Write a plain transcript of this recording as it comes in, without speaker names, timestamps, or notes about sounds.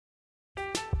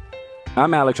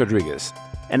I'm Alex Rodriguez.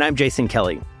 And I'm Jason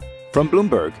Kelly. From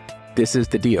Bloomberg, this is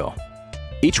The Deal.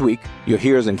 Each week, you'll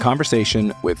hear us in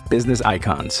conversation with business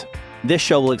icons. This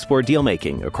show will explore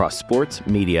deal-making across sports,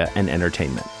 media, and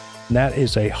entertainment. That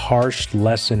is a harsh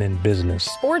lesson in business.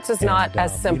 Sports is not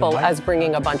as simple as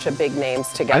bringing a bunch of big names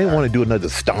together. I didn't want to do another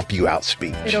stomp you out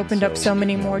speech. It opened up so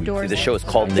many more doors. The show is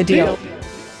called The Deal.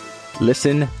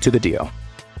 Listen to The Deal.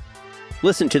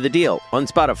 Listen to The Deal on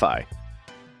Spotify.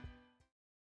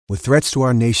 With threats to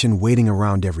our nation waiting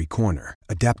around every corner,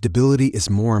 adaptability is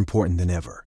more important than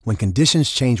ever. When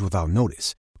conditions change without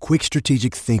notice, quick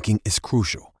strategic thinking is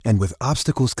crucial. And with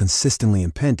obstacles consistently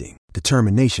impending,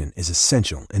 determination is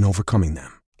essential in overcoming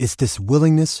them. It's this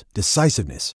willingness,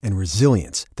 decisiveness, and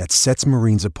resilience that sets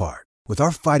Marines apart. With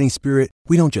our fighting spirit,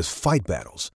 we don't just fight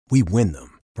battles, we win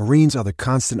them. Marines are the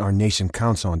constant our nation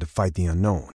counts on to fight the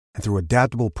unknown. And through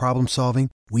adaptable problem solving,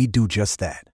 we do just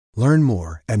that. Learn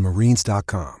more at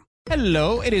marines.com.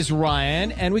 Hello, it is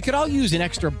Ryan, and we could all use an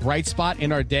extra bright spot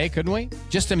in our day, couldn't we?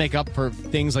 Just to make up for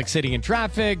things like sitting in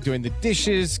traffic, doing the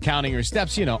dishes, counting your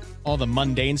steps, you know, all the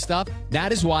mundane stuff.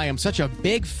 That is why I'm such a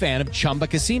big fan of Chumba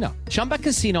Casino. Chumba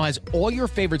Casino has all your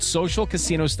favorite social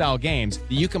casino-style games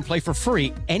that you can play for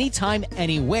free anytime,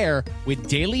 anywhere with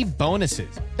daily bonuses.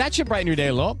 That should brighten your day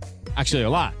a little. Actually, a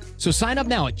lot. So sign up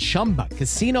now at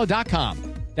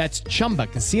ChumbaCasino.com. That's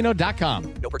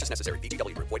ChumbaCasino.com. No purchase necessary.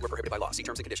 VGW Group. Void where prohibited by law. See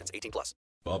terms and conditions. 18+.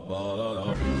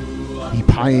 He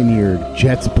pioneered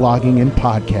Jets blogging and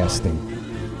podcasting.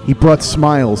 He brought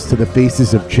smiles to the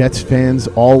faces of Jets fans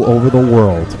all over the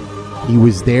world. He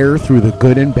was there through the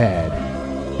good and bad.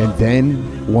 And then,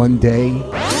 one day,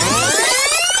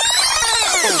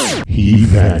 he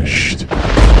vanished.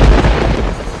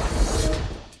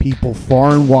 People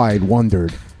far and wide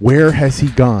wondered, where has he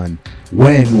gone?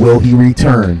 When will he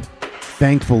return?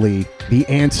 Thankfully, the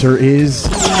answer is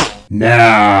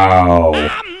now.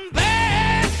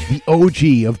 The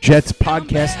OG of Jets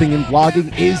podcasting and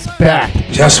blogging is back.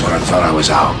 Just when I thought I was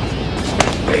out,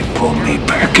 they pulled me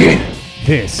back in.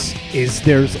 This is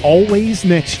There's Always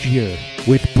Next Year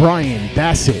with Brian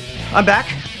Bassett. I'm back.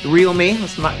 The real me.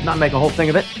 Let's not make a whole thing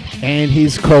of it. And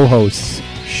his co-hosts,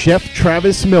 Chef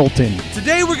Travis Milton.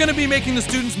 Today we're going to be making the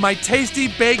students my tasty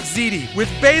baked ziti with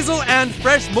basil and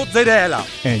fresh mozzarella.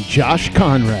 And Josh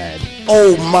Conrad.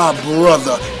 Oh, my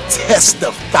brother,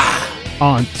 testify.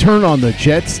 On Turn on the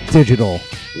Jets Digital.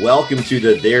 Welcome to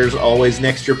the There's Always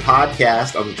Next Year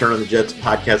podcast on the Turn on the Jets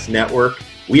podcast network.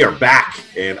 We are back,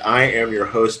 and I am your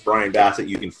host, Brian Bassett.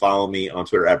 You can follow me on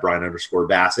Twitter at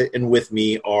Brian_Bassett. And with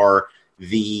me are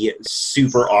the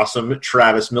super awesome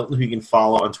Travis Milton, who you can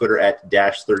follow on Twitter at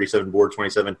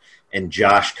 _37board27, and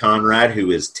Josh Conrad,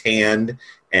 who is tanned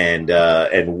and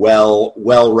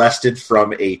well rested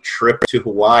from a trip to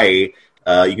Hawaii.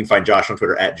 You can find Josh on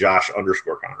Twitter at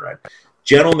Josh_Conrad.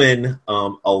 Gentlemen,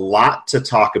 a lot to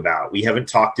talk about. We haven't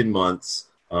talked in months.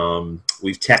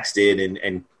 We've texted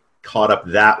and caught up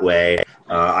that way.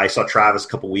 I saw Travis a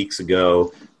couple weeks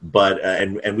ago. But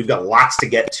and we've got lots to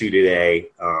get to today.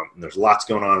 There's lots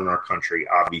going on in our country,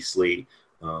 obviously.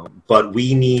 But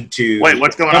we need to wait.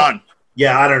 What's going on?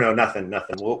 Yeah, I don't know. Nothing. I'll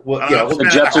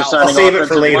save it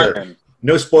for later. Line.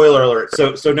 No spoiler alert.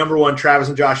 So number one, Travis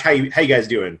and Josh, how you guys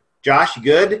doing? Josh, you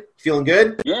good? Feeling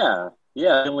good? Yeah,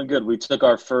 feeling good. We took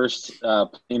our first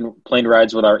plane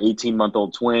rides with our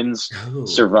 18-month-old twins. Ooh.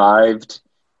 Survived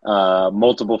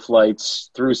multiple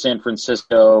flights through San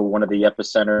Francisco, one of the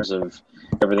epicenters of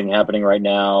everything happening right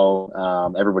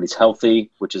now. Everybody's healthy,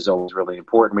 which is always really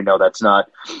important. We know that's not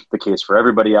the case for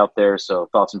everybody out there. So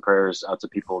thoughts and prayers out to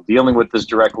people dealing with this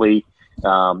directly,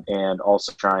 and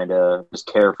also trying to just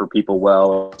care for people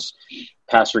well.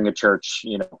 Pastoring a church,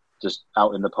 just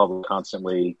out in the public,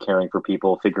 constantly caring for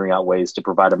people, figuring out ways to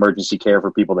provide emergency care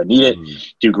for people that need it,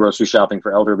 do grocery shopping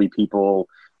for elderly people,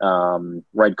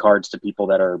 write cards to people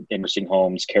that are in nursing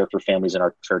homes, care for families in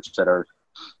our church that are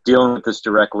dealing with this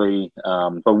directly.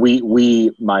 But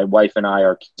my wife and I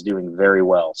are doing very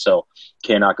well, so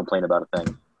cannot complain about a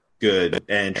thing. Good.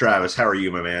 And Travis, how are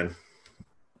you, my man?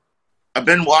 I've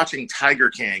been watching Tiger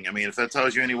King. I mean, if that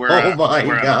tells you anywhere. Oh my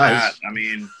gosh! I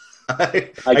mean,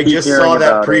 I just saw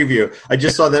that preview. I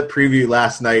just saw that preview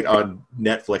last night on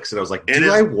Netflix, and I was like,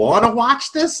 I want to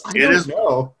watch this? I don't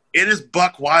know. It is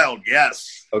buck wild,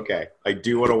 yes. Okay, I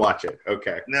do want to watch it.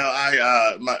 Okay. No,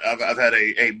 I've had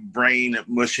a brain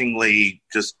mushingly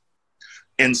just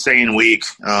insane week.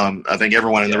 I think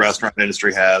everyone in the restaurant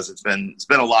industry has. It's been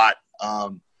a lot.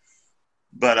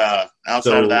 But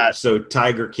outside of that, so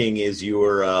Tiger King is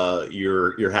your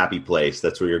happy place.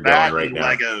 That's where you're going right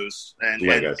now. Legos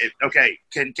and okay.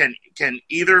 Can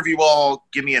either of you all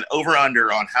give me an over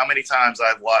under on how many times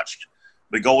I've watched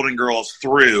the Golden Girls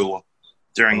through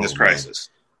during this crisis?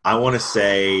 I want to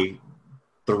say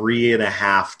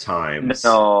 3.5 times.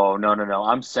 No.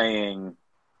 I'm saying,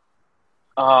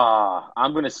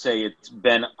 I'm going to say it's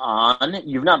been on.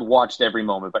 You've not watched every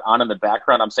moment, but on in the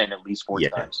background, I'm saying at least 4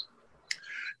 times.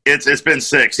 It's been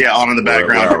 6, on in the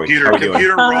background. Computer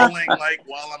rolling like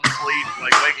while I'm asleep,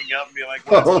 like waking up and being like,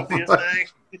 "What's Sophia saying?"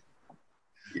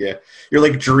 Yeah, you're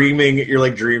like dreaming. You're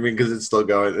like dreaming because it's still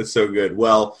going. It's so good.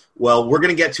 Well, we're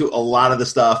gonna get to a lot of the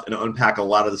stuff and unpack a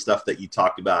lot of the stuff that you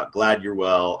talked about. Glad you're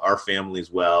well. Our family's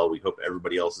well. We hope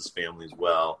everybody else's family's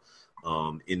well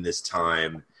in this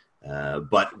time.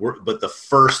 But the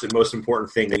first and most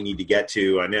important thing that we need to get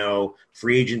to, I know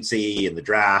free agency and the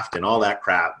draft and all that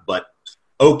crap, but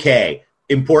okay,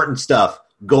 important stuff.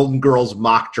 Golden Girls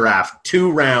mock draft,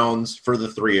 2 rounds for the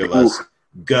 3 of us.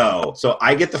 Go. So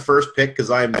I get the first pick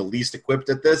because I am the least equipped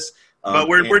at this. But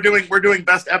we're doing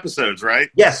best episodes, right?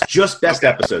 Yes, just best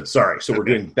episodes. Sorry. So we're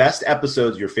doing best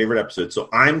episodes, your favorite episodes. So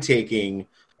I'm taking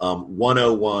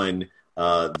 101.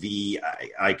 I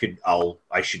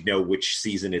should know which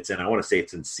season it's in. I want to say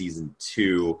it's in season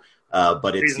 2,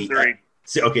 but it's season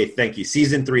 3. Okay, thank you.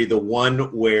 Season 3, the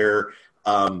one where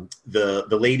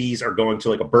the ladies are going to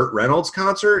like a Burt Reynolds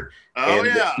concert. And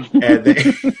they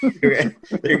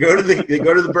go to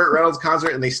the Burt Reynolds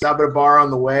concert and they stop at a bar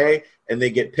on the way and they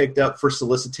get picked up for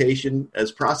solicitation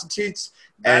as prostitutes.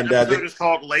 That episode is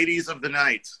called Ladies of the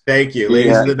Night. Thank you,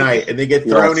 Ladies of the Night. And they get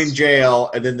thrown in jail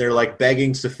and then they're like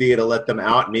begging Sophia to let them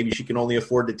out. Maybe she can only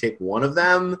afford to take one of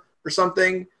them or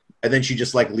something. And then she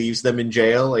just like leaves them in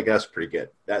jail. Like that's pretty good.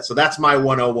 So that's my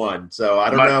 101. So I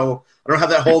don't know how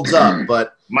that holds up,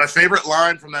 but my favorite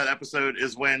line from that episode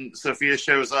is when Sophia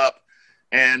shows up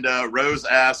and Rose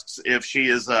asks if she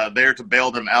is there to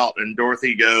bail them out, and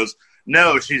Dorothy goes,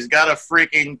 "No, she's got a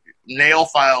freaking nail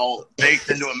file baked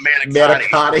into a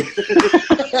manicotti."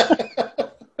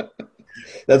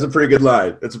 That's a pretty good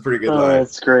line. line.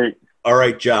 That's great. All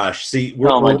right, Josh. See,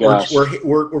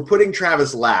 we're putting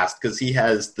Travis last because he's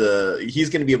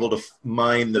going to be able to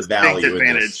mine the value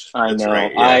advantage. I know.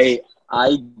 Right, yes.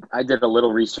 I did a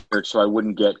little research so I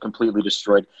wouldn't get completely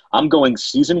destroyed. I'm going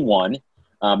season 1,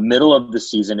 middle of the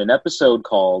season, an episode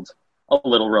called A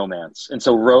Little Romance. And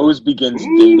so Rose begins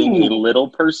dating a little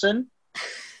person,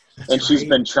 and she's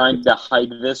been trying to hide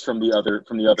this from the other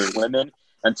women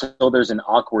until there's an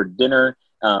awkward dinner,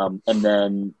 and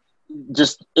then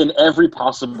just in every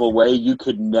possible way you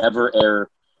could never air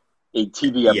a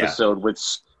TV episode with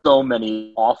so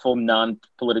many awful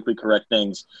non-politically correct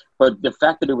things. But the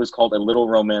fact that it was called A Little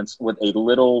Romance with a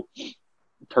little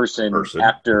person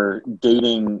actor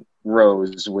dating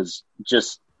Rose was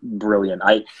just brilliant.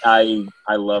 I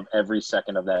love every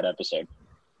second of that episode.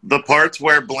 The parts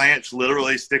where Blanche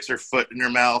literally sticks her foot in her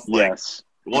mouth,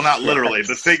 well, not literally,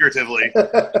 but figuratively,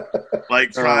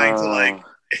 like trying to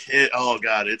oh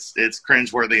God, it's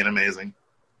cringeworthy and amazing.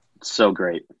 So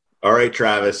great. All right,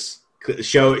 Travis,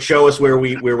 show us where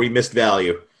we missed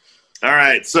value. All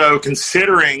right, so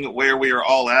considering where we are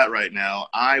all at right now,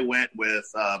 I went with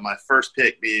my first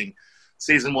pick being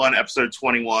season 1, episode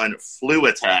 21, Flu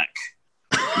Attack.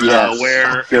 Yes,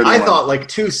 where I thought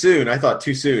too soon.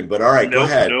 But all right, go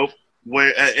ahead. Nope.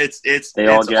 Where it's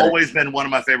always been one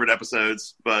of my favorite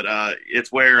episodes, but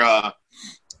it's where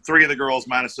 3 of the girls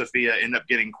minus Sophia end up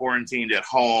getting quarantined at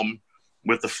home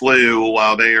with the flu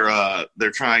while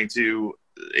they're trying to.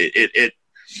 It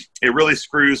really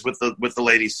screws with the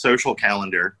ladies' social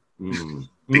calendar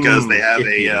because they have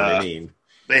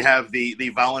they have the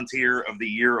Volunteer of the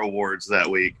Year awards that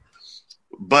week.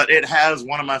 But it has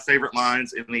one of my favorite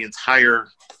lines in the entire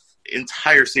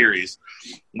series,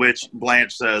 which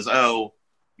Blanche says, "Oh,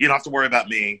 you don't have to worry about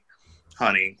me,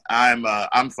 honey.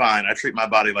 I'm fine. I treat my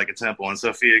body like a temple." And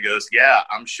Sophia goes, "Yeah,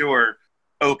 I'm sure.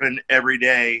 Open every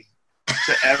day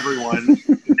to everyone,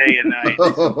 day and night."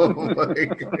 Oh my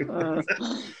God.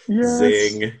 Yes.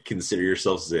 Zing. Consider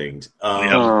yourself zinged.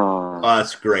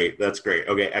 That's great.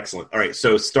 Okay, excellent. All right,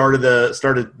 so started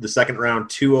the second round,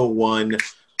 201.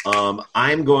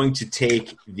 I'm going to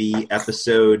take the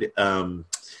episode.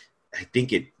 I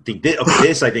think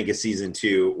is season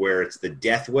 2, where it's the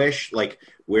Death Wish, like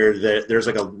where there's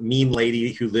like a mean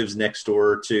lady who lives next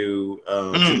door to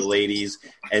the ladies,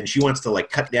 and she wants to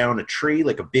like cut down a tree,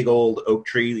 like a big old oak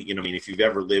tree. You know, I mean, if you've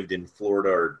ever lived in Florida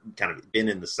or kind of been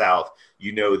in the South,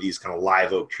 you know these kind of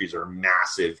live oak trees are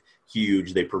massive,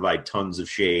 huge. They provide tons of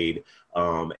shade,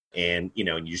 and you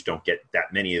know, you just don't get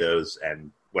that many of those,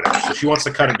 and whatever. So she wants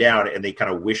to cut them down, and they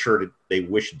kind of wish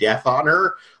death on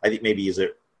her. I think maybe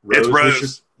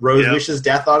Rose wishes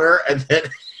death on her, and then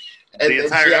And the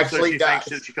entire she episode, actually she dies.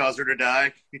 thinks that she caused her to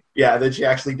die. Yeah, and then she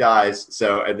actually dies.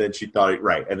 So, and then she thought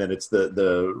right, and then it's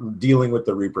the dealing with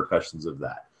the repercussions of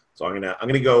that. So I'm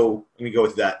gonna go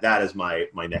with that. That is my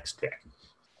next pick.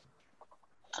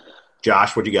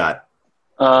 Josh, what you got?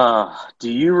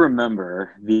 Do you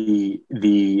remember the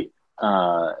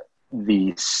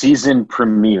season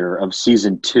premiere of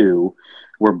season 2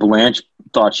 where Blanche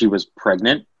thought she was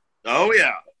pregnant? Oh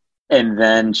yeah. And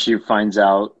then she finds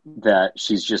out that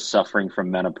she's just suffering from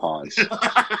menopause.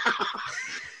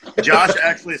 Josh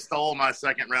actually stole my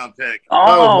second round pick.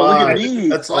 Oh, look at me.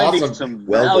 That's finding awesome. Some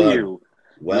Well value. done.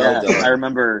 Well done. I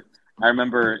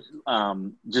remember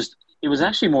just it was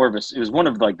actually more of it was one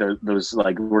of like those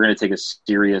like we're going to take a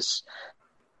serious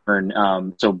turn.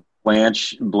 So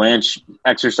Blanche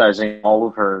exercising all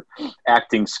of her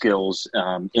acting skills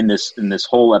in this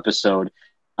whole episode.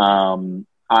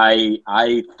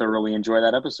 I thoroughly enjoy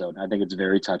that episode. I think it's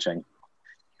very touching.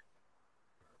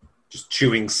 Just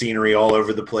chewing scenery all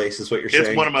over the place is what you're saying.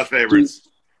 It's one of my favorites.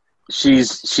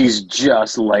 She's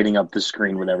just lighting up the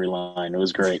screen with every line. It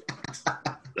was great.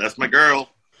 That's my girl.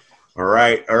 All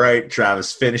right,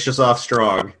 Travis, finish us off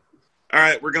strong. All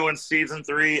right, we're going season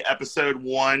 3, episode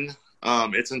 1.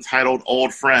 It's entitled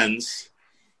 "Old Friends."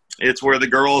 It's where the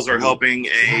girls are helping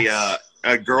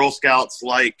a Girl Scouts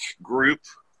like group,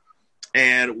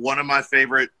 and one of my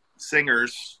favorite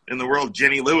singers in the world,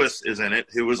 Jenny Lewis, is in it.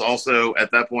 Who was also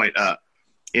at that point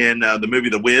in the movie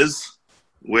The Wiz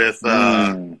with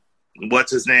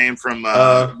what's his name from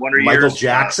Wonder Years? Michael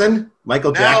Jackson.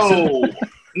 Michael Jackson.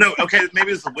 No. Okay,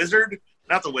 maybe it's The Wizard,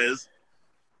 not The Wiz.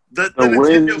 The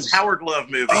Nintendo Power Glove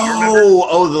movie.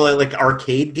 The like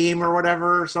arcade game or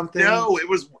whatever or something. No, it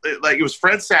was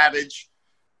Fred Savage,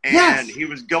 and he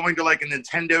was going to like a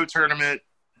Nintendo tournament.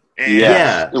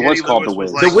 And it was called The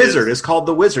Wiz. The Wizard is called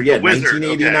The Wizard. Yeah, The Wizard,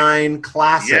 1989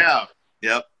 classic.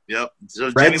 Yeah, yep.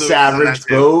 So Fred Savage,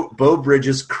 Bo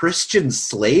Bridges, Christian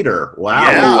Slater.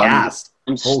 Wow,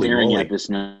 I'm staring at this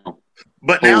now.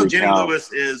 But now Jenny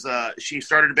Lewis is she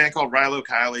started a band called Rilo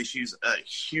Kiley. She's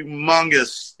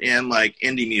humongous in like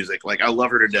indie music. Like I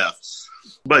love her to death.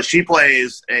 But she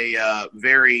plays a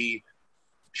very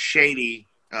shady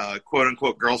quote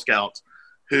unquote Girl Scout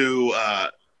who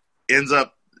ends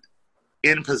up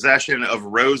in possession of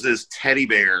Rose's teddy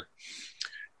bear.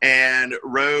 And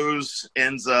Rose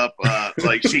ends up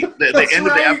the end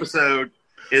of the episode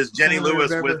is Jenny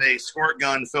Lewis with a squirt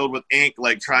gun filled with ink,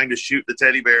 like trying to shoot the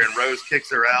teddy bear, and Rose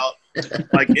kicks her out.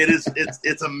 Like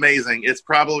it's amazing. It's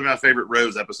probably my favorite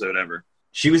Rose episode ever.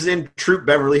 She was in Troop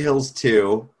Beverly Hills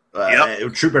 2.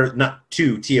 Not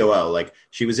 2 TOO. Like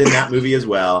she was in that movie as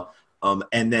well.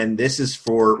 And then this is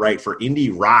for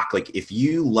indie rock. Like if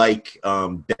you like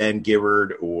Ben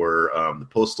Gibbard or the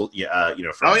Postal, she was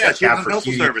in the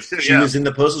Postal Service too. She was in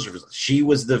the Postal Service. She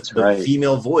was the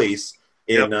female voice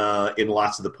in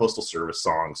lots of the Postal Service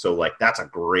songs. So like that's a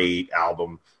great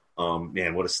album.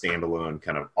 Man, what a standalone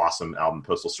kind of awesome album,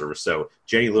 Postal Service. So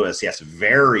Jenny Lewis, yes,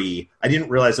 I didn't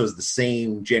realize it was the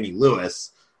same Jenny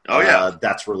Lewis.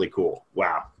 That's really cool.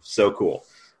 Wow, so cool.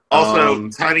 Also,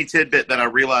 tiny tidbit that I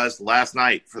realized last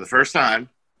night for the first time.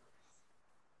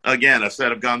 Again, I've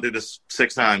said I've gone through this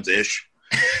 6 times-ish.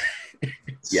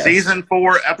 Yes. Season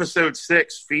 4, episode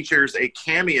 6 features a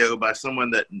cameo by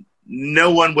someone that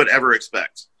no one would ever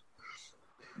expect.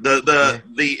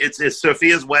 It's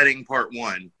Sophia's Wedding Part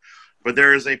 1, but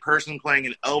there is a person playing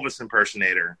an Elvis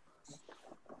impersonator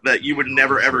that you would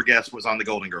never ever guess was on the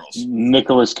Golden Girls.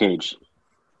 Nicolas Cage.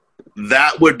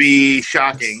 That would be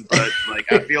shocking, but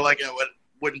like I feel like it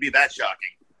wouldn't be that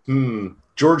shocking.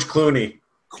 George Clooney.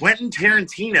 Quentin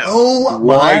Tarantino. Oh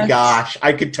my gosh.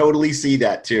 I could totally see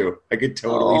that too. I could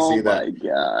totally see that. Oh my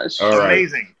gosh. All right.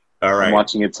 Amazing. All right. I'm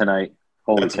watching it tonight.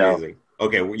 Holy cow. Amazing.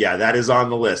 Okay, well, yeah, that is on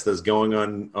the list. That's going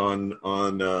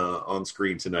on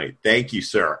screen tonight. Thank you,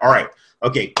 sir. All right.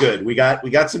 Okay, good. We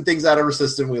got some things out of our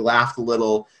system. We laughed a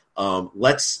little.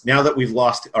 Let's, now that we've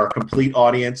lost our complete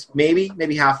audience, maybe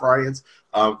half our audience,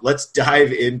 let's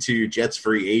dive into Jets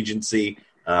free agency.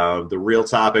 The real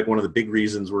topic, one of the big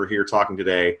reasons we're here talking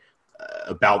today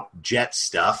about Jet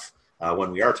stuff,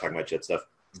 when we are talking about Jet stuff.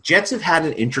 Jets have had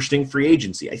an interesting free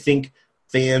agency. I think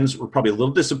fans were probably a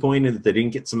little disappointed that they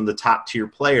didn't get some of the top tier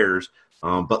players,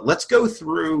 but let's go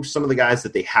through some of the guys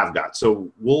that they have got.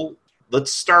 So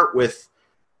let's start with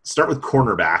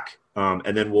cornerback,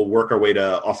 and then we'll work our way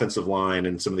to offensive line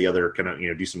and some of the other kind of,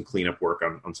 do some cleanup work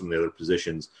on some of the other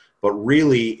positions. But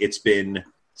really, it's been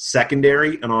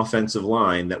secondary and offensive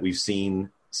line that we've seen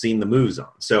the moves on.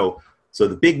 So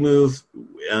the big move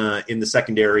in the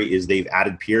secondary is they've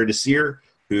added Pierre Desir,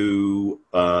 who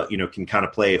can kind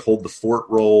of play hold the fort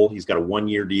role. He's got a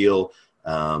 1-year deal.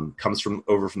 comes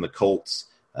over from the Colts,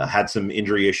 had some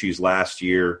injury issues last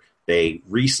year. They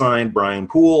re-signed Brian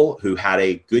Poole, who had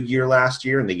a good year last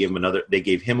year, and they gave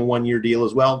him a 1-year deal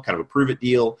as well, kind of a prove-it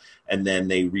deal. And then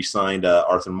they re-signed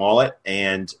Arthur Mollett,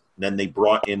 and then they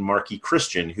brought in Marquis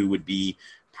Christian, who would be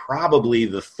probably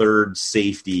the third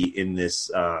safety in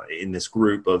this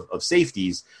group of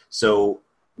safeties. So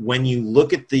when you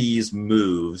look at these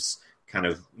moves, kind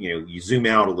of, you zoom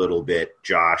out a little bit,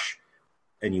 Josh,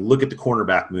 and you look at the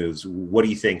cornerback moves, what do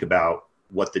you think about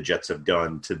what the Jets have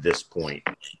done to this point?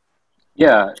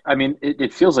 Yeah, I mean,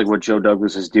 it feels like what Joe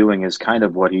Douglas is doing is kind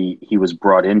of what he was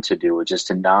brought in to do, just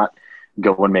to not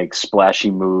go and make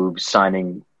splashy moves,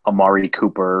 signing Amari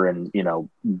Cooper and,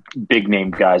 big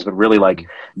name guys, but really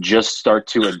just start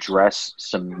to address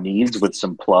some needs with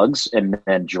some plugs and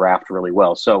then draft really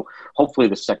well. So hopefully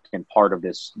the second part of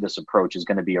this approach is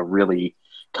going to be a really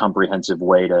comprehensive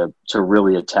way to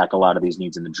really attack a lot of these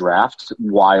needs in the draft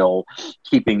while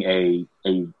keeping a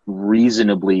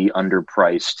reasonably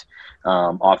underpriced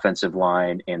offensive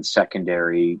line and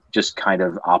secondary just kind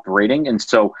of operating. And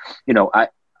so,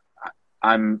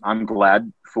 I'm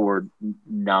glad for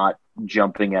not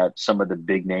jumping at some of the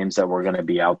big names that were going to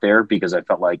be out there, because I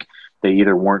felt like they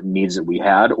either weren't needs that we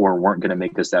had or weren't going to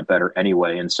make this that better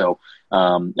anyway. And so,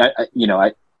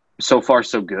 so far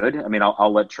so good. I mean,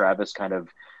 I'll let Travis kind of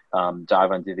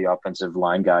dive into the offensive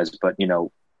line guys, but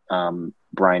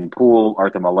Brian Poole,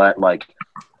 Arthur Mollett,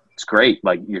 it's great.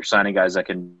 You're signing guys that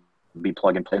can be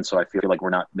plug and play. And so I feel like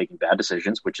we're not making bad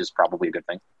decisions, which is probably a good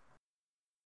thing.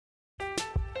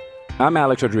 I'm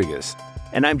Alex Rodriguez.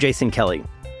 And I'm Jason Kelly.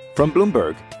 From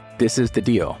Bloomberg, this is The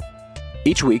Deal.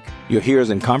 Each week, you'll hear us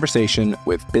in conversation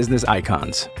with business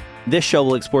icons. This show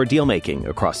will explore deal-making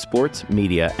across sports,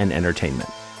 media, and entertainment.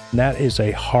 That is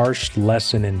a harsh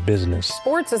lesson in business.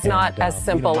 Sports is not as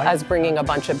simple as bringing a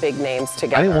bunch of big names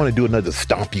together. I didn't want to do another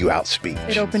stomp you out speech.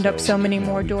 It opened up so many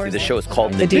more doors. The show is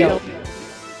called The Deal.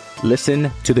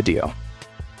 Listen to The Deal.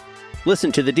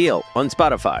 Listen to The Deal on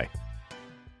Spotify.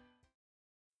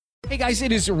 Hey guys,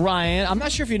 it is Ryan. I'm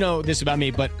not sure if you know this about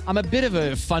me, but I'm a bit of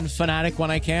a fun fanatic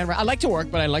when I can. I like to work,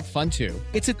 but I like fun too.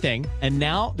 It's a thing. And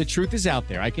now the truth is out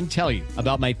there. I can tell you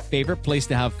about my favorite place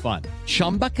to have fun.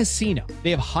 Chumba Casino.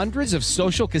 They have hundreds of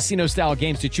social casino style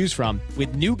games to choose from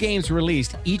with new games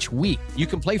released each week. You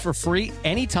can play for free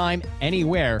anytime,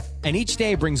 anywhere. And each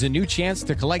day brings a new chance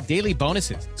to collect daily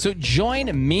bonuses. So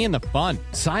join me in the fun.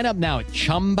 Sign up now at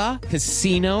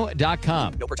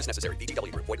ChumbaCasino.com. No purchase necessary.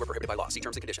 VGW Group. Void where prohibited by law. See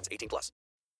terms and conditions. 18+.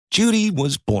 Judy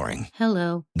was boring.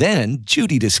 Hello. Then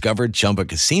Judy discovered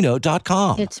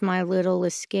ChumbaCasino.com. It's my little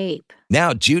escape.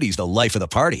 Now Judy's the life of the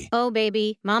party. Oh,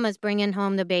 baby, mama's bringing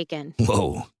home the bacon.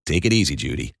 Whoa, take it easy,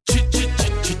 Judy.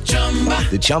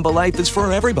 The Chumba life is for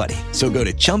everybody. So go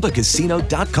to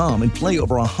ChumbaCasino.com and play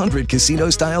over 100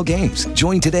 casino-style games.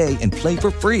 Join today and play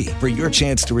for free for your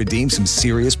chance to redeem some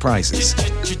serious prizes.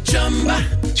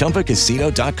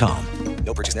 ChumbaCasino.com.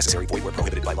 No purchase necessary. Void where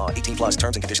prohibited by law. 18+.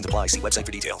 Terms and conditions apply. See website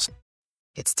for details.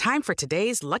 It's time for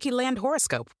today's Lucky Land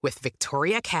horoscope with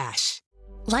Victoria Cash.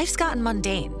 Life's gotten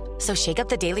mundane, so shake up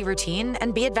the daily routine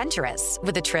and be adventurous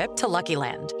with a trip to Lucky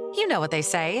Land. You know what they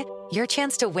say. Your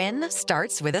chance to win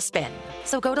starts with a spin.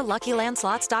 So go to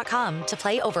LuckyLandSlots.com to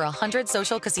play over 100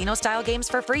 social casino-style games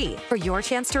for free for your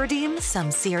chance to redeem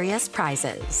some serious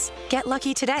prizes. Get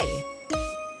lucky today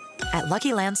at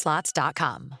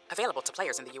LuckyLandSlots.com. Available to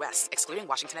players in the U.S., excluding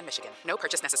Washington and Michigan. No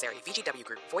purchase necessary. VGW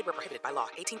Group. Void where prohibited by law.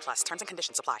 18+. Terms and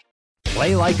conditions apply.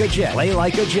 Play like a Jet. Play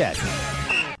like a Jet.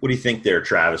 What do you think there,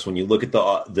 Travis, when you look at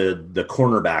the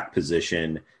cornerback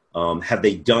position? Have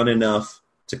they done enough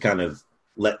to kind of,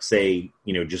 let's say,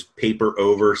 just paper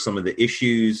over some of the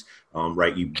issues?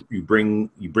 Right, you bring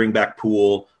back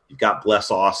Poole. You've got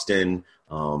Bless Austin.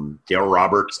 Darryl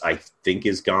Roberts, I think,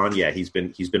 is gone. Yeah, he's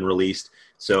been released.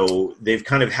 So they've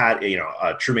kind of had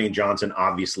Trumaine Johnson,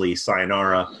 obviously,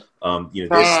 sayonara.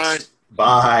 Bye.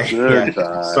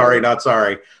 Yeah, sorry, not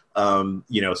sorry.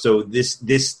 So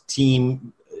this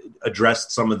team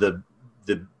addressed some of the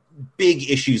big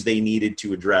issues they needed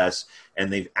to address,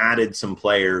 and they've added some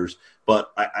players.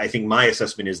 But I think my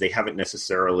assessment is they haven't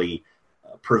necessarily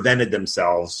prevented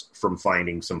themselves from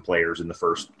finding some players in the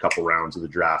first couple rounds of the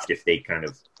draft if they kind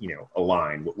of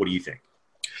align. What do you think?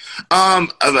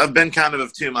 I've been kind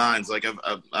of two minds.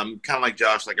 I'm kind of like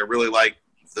Josh. I really like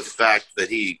the fact that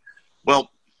the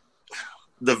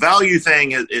value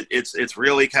thing. It's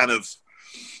really kind of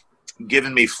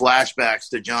given me flashbacks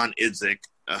to John Idzik.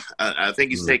 I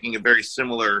think he's taking a very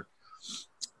similar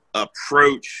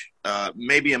approach,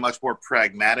 maybe a much more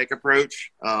pragmatic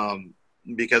approach,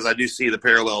 because I do see the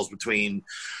parallels between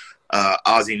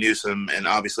Ozzie Newsome and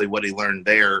obviously what he learned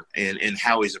there and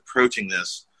how he's approaching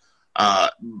this.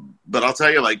 But I'll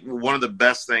tell you, like, one of the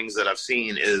best things that I've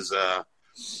seen is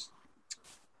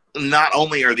not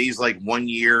only are these like 1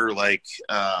 year, like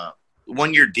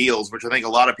 1 year deals, which I think a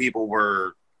lot of people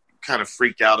were kind of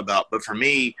freaked out about, but for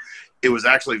me, it was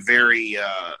actually very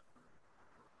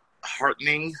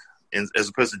heartening as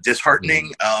opposed to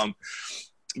disheartening.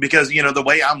 Because, you know, the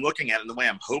way I'm looking at it and the way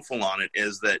I'm hopeful on it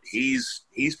is that he's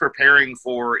preparing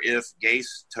for if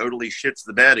Gase totally shits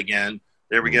the bed again.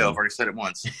 There we go. I've already said it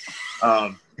once.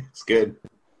 It's good.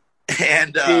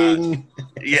 And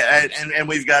yeah, and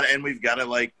we've got to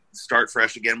like start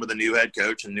fresh again with a new head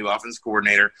coach and new offense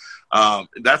coordinator.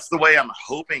 That's the way I'm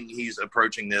hoping he's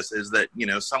approaching this, is that, you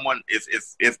know, someone,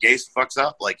 if Gase fucks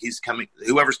up, like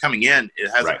whoever's coming in, it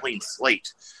has a clean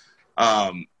slate.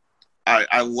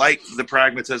 I like the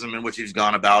pragmatism in which he's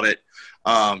gone about it.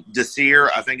 Desir,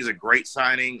 I think, is a great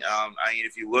signing. I mean,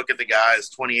 if you look at the guys,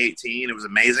 2018, it was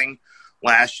amazing.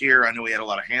 Last year, I know he had a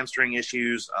lot of hamstring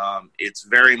issues. It's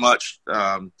very much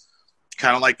kind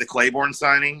of like the Claiborne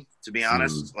signing, to be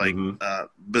honest.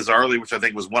 Bizarrely, which I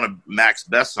think was one of Mac's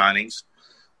best signings.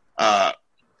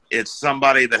 It's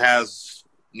somebody that has,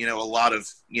 you know, a lot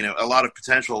of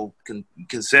potential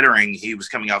considering he was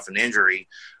coming off an injury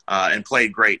and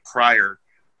played great prior.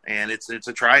 And it's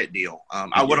a try it deal.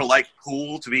 I would have liked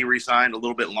Poole to be re-signed a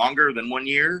little bit longer than 1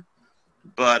 year,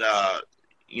 but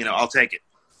you know, I'll take it.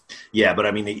 Yeah, but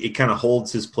I mean, it kind of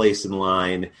holds his place in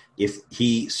line. If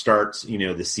he starts, you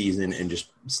know, the season and just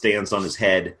stands on his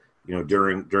head, you know,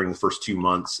 during the first 2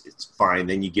 months, it's fine.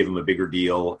 Then you give him a bigger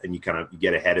deal and you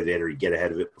get ahead of it, or you get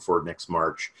ahead of it before next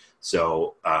March.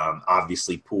 So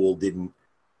obviously Poole didn't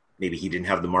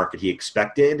have the market he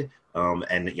expected.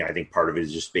 And yeah, I think part of it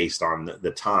is just based on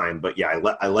the time, but yeah,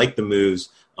 I like the moves.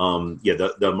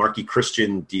 The Marquis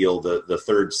Christian deal, the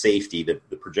third safety,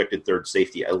 the projected third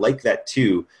safety. I like that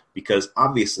too, because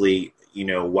obviously, you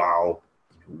know, while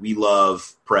we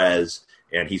love Prez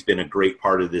and he's been a great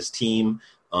part of this team,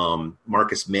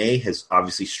 Marcus May has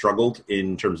obviously struggled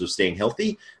in terms of staying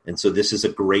healthy. And so this is a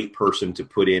great person to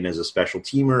put in as a special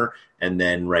teamer. And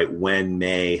then when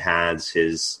May has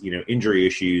his, you know, injury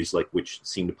issues, like which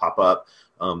seem to pop up,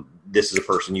 this is a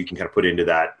person you can kind of put into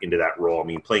that role. I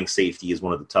mean, playing safety is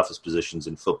one of the toughest positions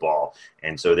in football.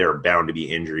 And so there are bound to be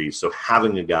injuries. So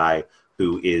having a guy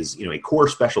who is, you know, a core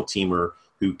special teamer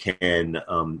who can,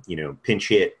 you know, pinch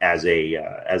hit as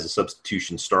a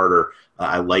substitution starter,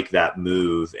 I like that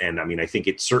move. And I mean, I think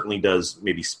it certainly does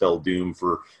maybe spell doom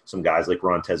for some guys like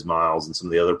Rontez Miles and some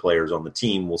of the other players on the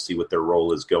team. We'll see what their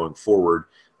role is going forward.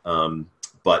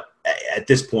 But at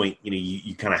this point, you know,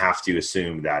 you kind of have to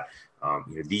assume that,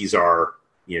 you know, these are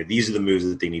the moves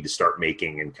that they need to start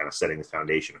making and kind of setting the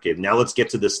foundation. Okay, now let's get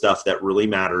to the stuff that really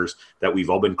matters, that we've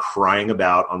all been crying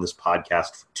about on this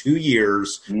podcast for 2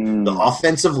 years. The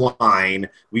offensive line.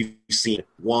 We've seen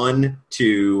 1,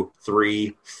 2,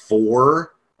 3,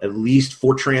 4, at least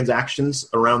 4 transactions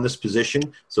around this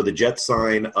position. So the Jets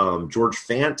sign George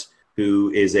Fant,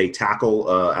 who is a tackle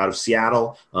out of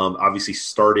Seattle. Obviously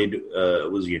started,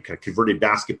 was a kind of converted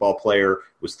basketball player,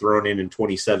 was thrown in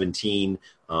 2017.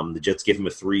 The Jets give him a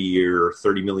 3-year,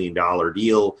 $30 million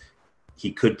deal.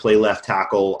 He could play left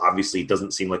tackle. Obviously, it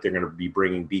doesn't seem like they're going to be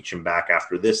bringing Beachum back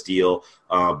after this deal,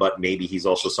 but maybe he's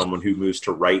also someone who moves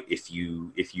to right if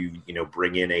you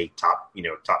bring in a top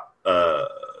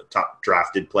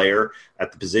drafted player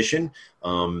at the position.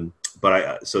 So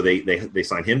they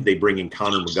sign him. They bring in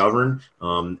Connor McGovern,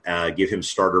 give him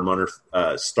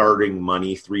starting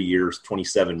money, 3 years,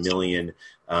 $27 million.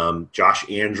 Josh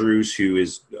Andrews, who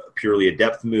is purely a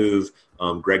depth move.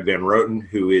 Greg Van Roten,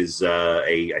 who is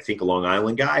I think a Long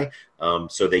Island guy.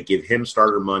 So they give him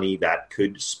starter money that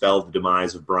could spell the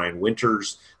demise of Brian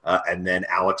Winters. And then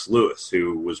Alex Lewis,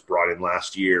 who was brought in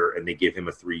last year, and they give him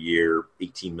a 3-year,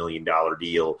 $18 million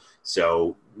deal.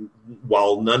 So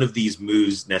while none of these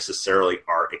moves necessarily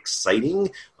are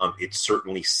exciting, it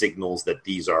certainly signals that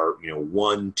these are, you know,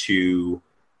 1, 2,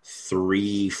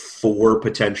 3, 4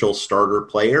 potential starter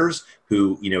players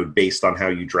who, you know, based on how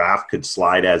you draft, could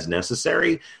slide as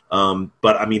necessary.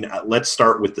 But I mean, let's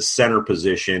start with the center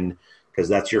position, because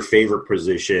that's your favorite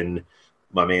position,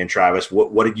 my man Travis.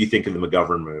 What did you think of the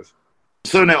McGovern move?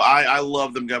 So, no, I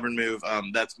love the McGovern move.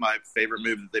 That's my favorite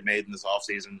move that they made in this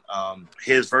offseason.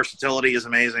 His versatility is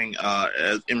amazing.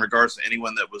 In regards to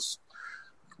anyone that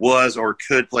was or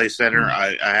could play center,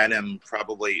 I had him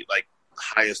probably like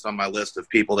highest on my list of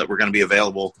people that were going to be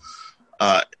available.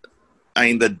 I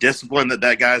mean, the discipline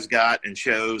that guy's got and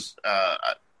shows,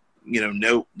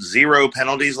 zero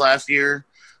penalties last year.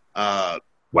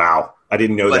 Wow. I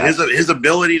didn't know but that. His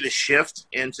ability to shift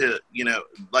into,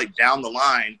 like down the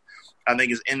line, I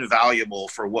think is invaluable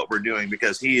for what we're doing,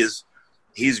 because he's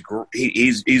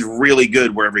really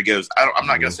good wherever he goes. I'm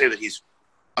not going to say that he's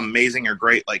amazing or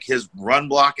great. Like, his run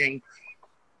blocking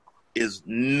is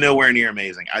nowhere near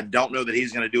amazing. I don't know that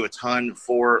he's going to do a ton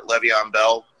for Le'Veon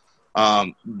Bell.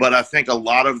 But I think a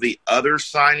lot of the other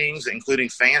signings, including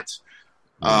Fant,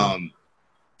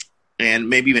 and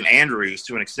maybe even Andrews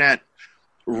to an extent,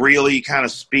 really kind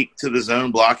of speak to the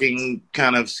zone blocking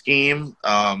kind of scheme.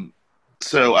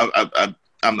 So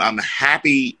I'm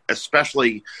happy,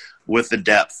 especially with the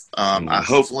depth.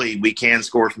 Hopefully we can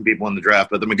score some people in the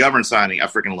draft, but the McGovern signing I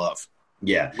freaking love.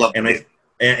 Yeah. Love And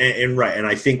right. And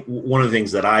I think one of the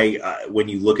things that when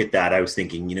you look at that, I was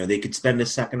thinking, they could spend a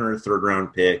second or a third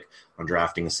round pick on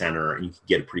drafting a center and you could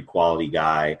get a pretty quality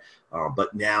guy.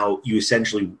 But now you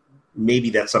essentially, maybe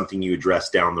that's something you address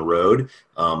down the road.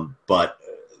 But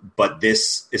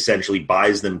this essentially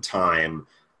buys them time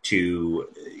to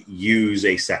use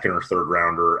a second or third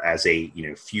rounder as a,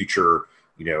 future,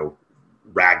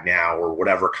 Ragnow or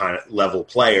whatever kind of level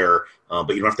player, but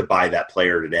you don't have to buy that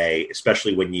player today,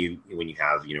 especially when you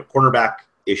have cornerback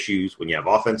issues, when you have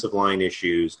offensive line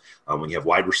issues, when you have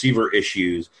wide receiver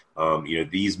issues.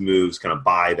 These moves kind of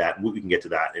buy that. We can get to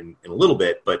that in a little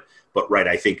bit, but right,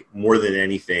 I think more than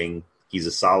anything, he's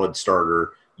a solid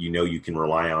starter. You can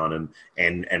rely on him,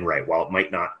 and right, while it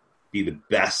might not be the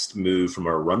best move from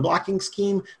a run blocking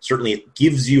scheme, certainly it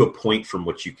gives you a point from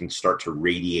which you can start to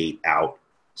radiate out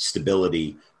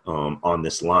stability on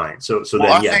this line. I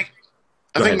think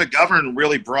McGovern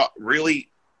really brought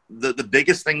the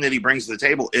biggest thing that he brings to the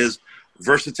table is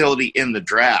versatility in the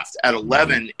draft. At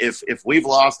 11, if we've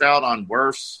lost out on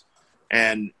Wirfs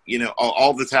and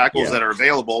all the tackles that are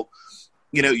available,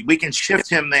 we can shift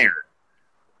him there.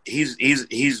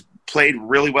 He's played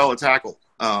really well at tackle.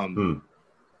 Or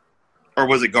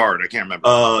was it guard? I can't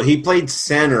remember. He played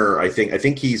center, I think. I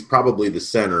think he's probably the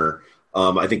center.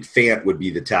 I think Fant would be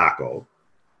the tackle.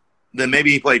 Then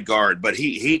maybe he played guard, but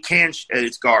he can.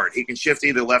 It's guard. He can shift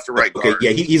either left or right guard. Okay,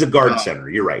 yeah, he's a guard center.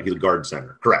 You're right. He's a guard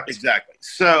center. Correct. Exactly.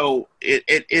 So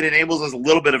it enables us a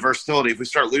little bit of versatility if we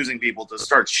start losing people to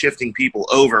start shifting people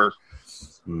over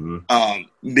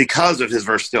because of his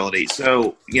versatility.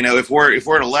 So if we're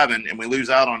at 11 and we lose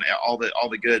out on all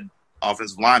the good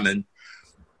offensive linemen,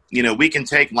 we can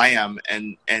take Lamb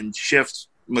and shift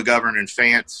McGovern and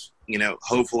Fant.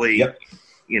 Hopefully,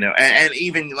 and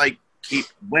even like keep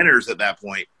winners at that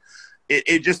point.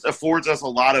 It just affords us a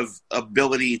lot of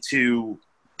ability to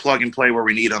plug and play where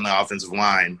we need on the offensive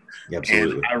line.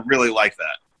 Absolutely. And I really like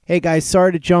that. Hey guys,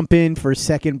 sorry to jump in for a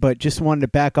second, but just wanted to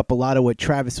back up a lot of what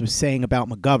Travis was saying about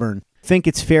McGovern. I think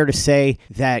it's fair to say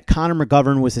that Connor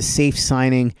McGovern was a safe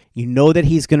signing. You know that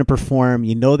he's going to perform.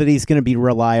 You know that he's going to be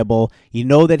reliable. You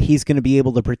know that he's going to be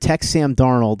able to protect Sam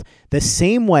Darnold the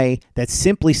same way that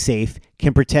Simply Safe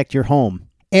can protect your home.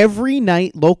 Every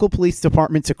night, local police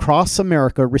departments across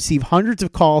America receive hundreds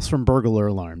of calls from burglar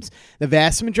alarms. The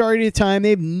vast majority of the time,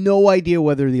 they have no idea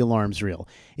whether the alarm's real.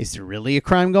 Is there really a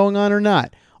crime going on or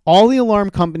not? All the alarm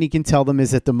company can tell them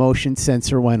is that the motion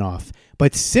sensor went off.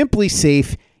 But Simply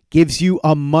Safe gives you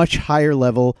a much higher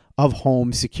level of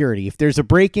home security. If there's a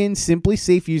break-in, Simply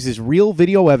Safe uses real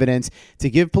video evidence to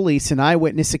give police an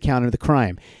eyewitness account of the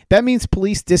crime. That means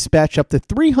police dispatch up to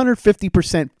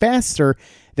 350% faster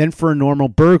than for a normal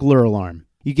burglar alarm.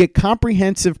 You get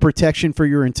comprehensive protection for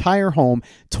your entire home,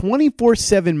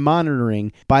 24/7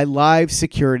 monitoring by live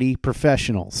security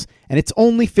professionals. And it's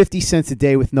only 50 cents a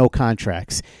day with no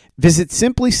contracts. Visit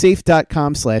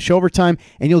simplysafe.com/overtime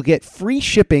and you'll get free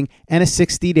shipping and a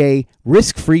 60-day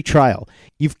risk-free trial.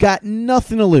 You've got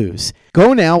nothing to lose.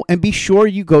 Go now and be sure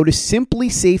you go to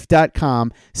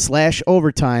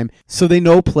simplysafe.com/overtime so they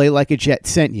know Play Like a Jet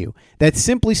sent you. That's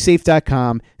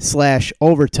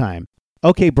simplysafe.com/overtime.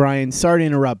 Okay, Brian, sorry to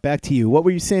interrupt. Back to you. What were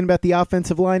you saying about the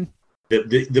offensive line?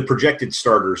 The projected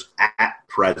starters at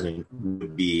present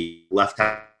would be left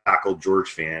tackle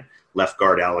George Fant, left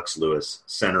guard Alex Lewis,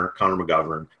 center Connor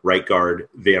McGovern, right guard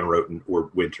Van Roten or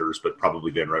Winters, but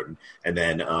probably Van Roten, and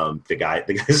then the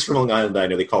guys from Long Island, I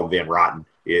know they call him Van Rotten.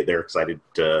 Yeah, they're excited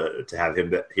to have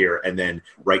him here, and then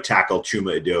right tackle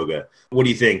Chuma Edoga. What do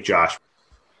you think, Josh?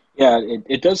 Yeah,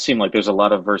 it does seem like there's a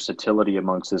lot of versatility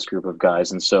amongst this group of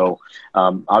guys. And so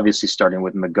obviously starting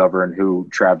with McGovern, who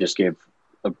Trav just gave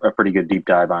a pretty good deep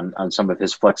dive on some of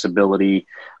his flexibility,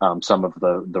 some of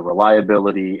the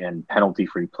reliability and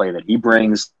penalty-free play that he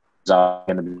brings is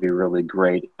going to be really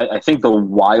great. I think the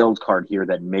wild card here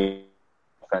that made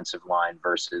offensive line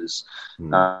versus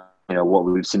what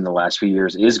we've seen in the last few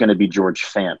years is going to be George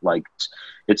Fant. Like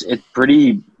it's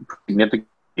pretty significant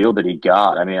deal that he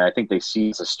got. I mean, I think they see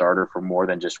he's a starter for more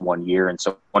than just 1 year. And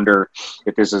so I wonder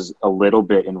if this is a little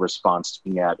bit in response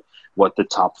to at what the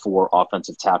top 4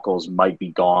 offensive tackles might be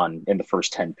gone in the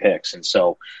first 10 picks. And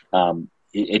so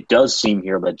it does seem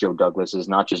here that Joe Douglas is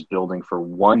not just building for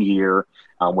 1 year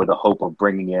with a hope of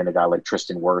bringing in a guy like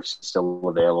Tristan Wirfs still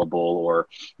available or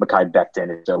Mekhi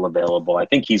Becton is still available. I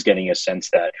think he's getting a sense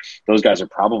that those guys are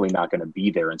probably not going to be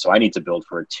there. And so I need to build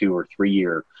for a 2 or 3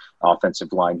 year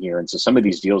offensive line here. And so some of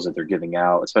these deals that they're giving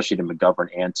out, especially to McGovern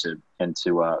and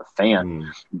to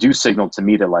Fan, do signal to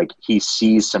me that like he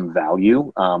sees some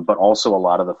value, but also a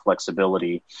lot of the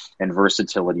flexibility and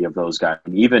versatility of those guys.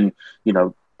 And even,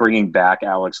 bringing back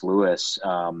Alex Lewis,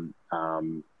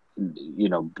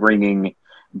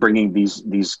 bringing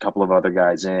these couple of other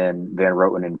guys in, Van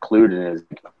Roten included,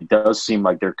 it does seem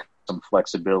like there's some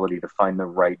flexibility to find the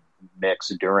right mix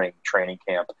during training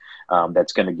camp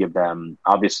that's going to give them,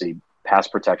 obviously, pass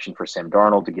protection for Sam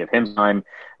Darnold to give him time,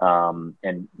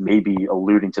 and maybe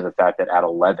alluding to the fact that at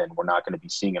 11, we're not going to be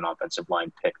seeing an offensive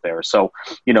line pick there. So,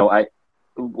 I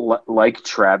like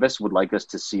Travis would like us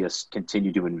to see us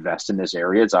continue to invest in this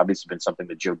area. It's obviously been something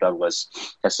that Joe Douglas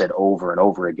has said over and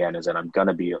over again, is that I'm going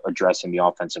to be addressing the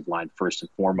offensive line first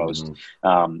and foremost.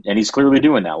 And he's clearly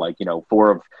doing that. Like,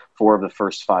 four of the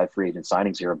first 5 free agent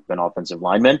signings here have been offensive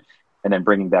linemen, and then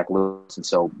bringing back Lewis. And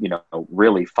so,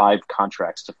 really 5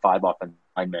 contracts to 5 offensive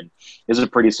linemen is a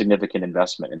pretty significant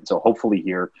investment. And so hopefully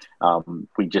here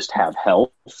we just have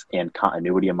health and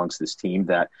continuity amongst this team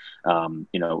that,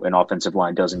 an offensive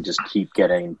line doesn't just keep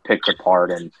getting picked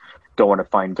apart and going to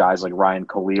find guys like Ryan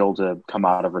Khalil to come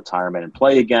out of retirement and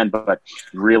play again, but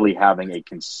really having a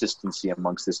consistency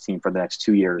amongst this team for the next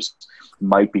 2 years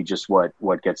might be just what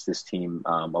gets this team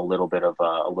a little bit of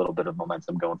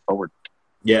momentum going forward.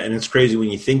 Yeah, and it's crazy when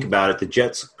you think about it. The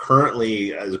Jets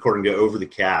currently, as according to Over the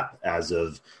Cap, as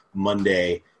of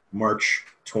Monday, March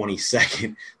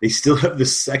 22nd, they still have the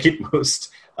second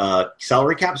most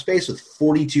salary cap space with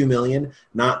 $42 million.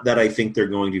 Not that I think they're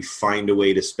going to find a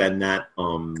way to spend that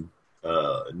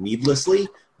needlessly.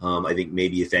 I think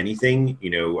maybe if anything,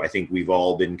 I think we've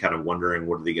all been kind of wondering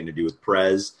what are they going to do with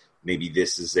Prez. Maybe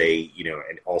this is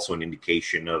also an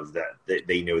indication of that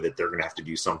they know that they're going to have to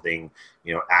do something,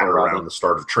 at or around the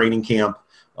start of training camp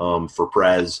for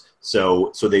Prez.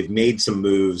 So they've made some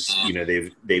moves.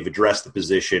 They've addressed the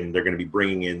position. They're going to be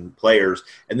bringing in players.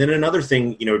 And then another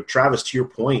thing, Travis, to your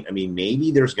point, I mean,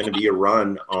 maybe there's going to be a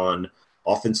run on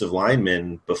offensive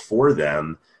linemen before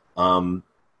them. I'm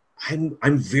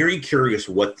very curious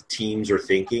what the teams are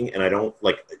thinking, and I don't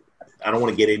want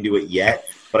to get into it yet.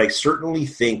 But I certainly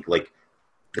think the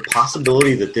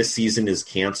possibility that this season is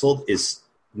canceled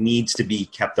needs to be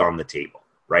kept on the table,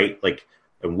 right?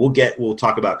 And we'll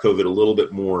talk about COVID a little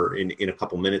bit more in a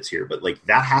couple minutes here, but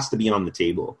that has to be on the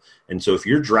table. And so if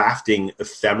you're drafting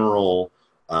ephemeral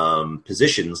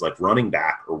positions like running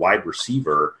back or wide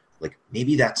receiver,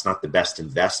 maybe that's not the best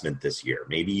investment this year.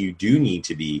 Maybe you do need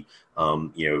to be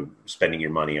spending your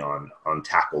money on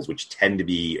tackles, which tend to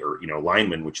be, or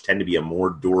linemen, which tend to be a more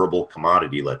durable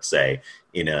commodity, let's say,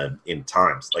 in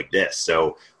times like this.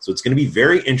 So it's going to be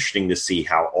very interesting to see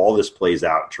how all this plays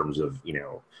out in terms of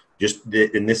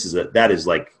that is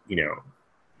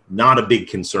not a big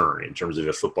concern in terms of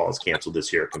if football is canceled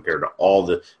this year compared to all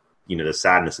the the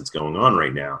sadness that's going on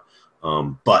right now.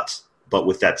 But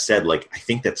with that said, I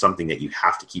think that's something that you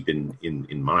have to keep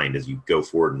in mind as you go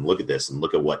forward and look at this and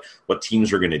look at what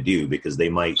teams are going to do, because they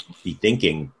might be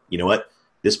thinking,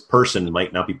 this person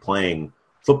might not be playing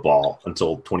football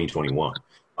until 2021.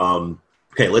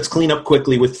 Okay, let's clean up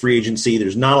quickly with free agency.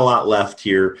 There's not a lot left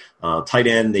here. Tight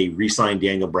end, they re-signed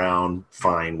Daniel Brown,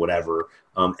 fine, whatever.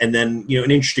 And then,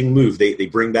 an interesting move. They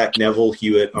bring back Neville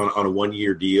Hewitt on a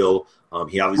 1-year deal.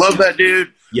 He obviously love that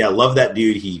dude. Yeah, love that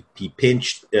dude. He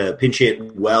pinch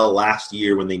hit well last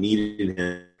year when they needed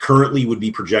him. Currently would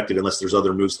be projected, unless there's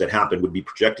other moves that happen, would be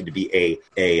projected to be a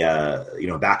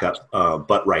backup.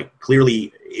 But right,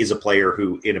 clearly is a player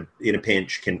who in a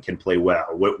pinch can play well.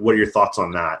 What are your thoughts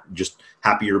on that? Just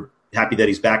happy that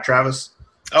he's back, Travis?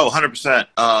 Oh, 100%.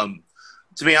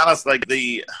 To be honest,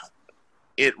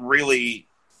 it really,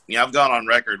 I've gone on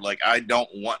record, I don't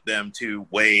want them to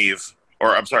release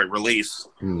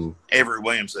Avery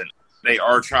Williamson. They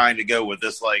are trying to go with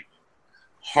this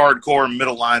hardcore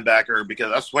middle linebacker,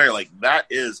 because I swear that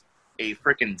is a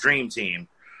freaking dream team.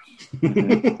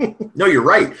 No, you're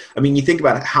right. I mean, you think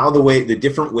about how the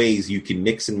different ways you can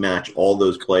mix and match all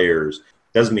those players.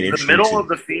 Doesn't mean the middle of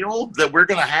the field that we're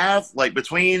going to have,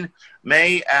 between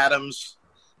May, Adams,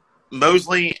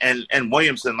 Mosley, and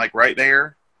Williamson, right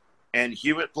there, and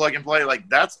Hewitt plug and play,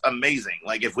 that's amazing.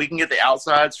 If we can get the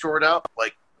outside shored up,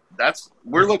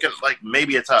 we're looking like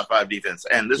maybe a top 5 defense,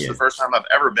 and this is the first time I've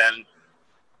ever been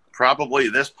probably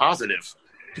this positive.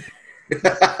 In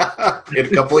a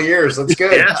couple of years. That's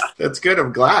good. Yeah. That's good.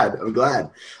 I'm glad.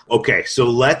 Okay, so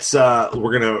let's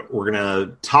we're gonna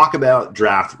talk about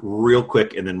draft real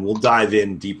quick, and then we'll dive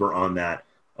in deeper on that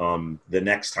the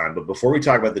next time. But before we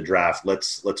talk about the draft,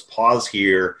 let's pause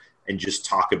here and just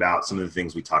talk about some of the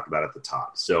things we talked about at the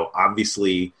top. So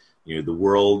obviously, the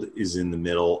world is in the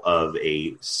middle of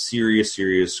a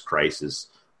serious crisis.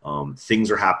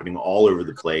 Things are happening all over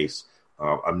the place.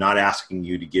 I'm not asking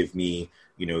you to give me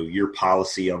your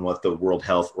policy on what the World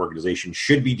Health Organization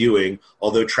should be doing.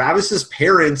 Although Travis's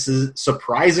parents,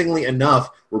 surprisingly enough,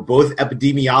 were both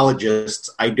epidemiologists.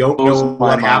 I don't know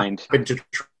what happened to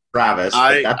Travis,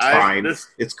 but that's fine.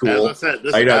 It's cool. As I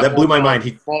said, I know, that blew my mind.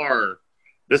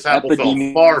 This apple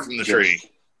fell far from the tree.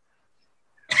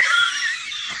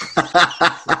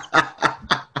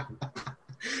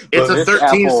 It's a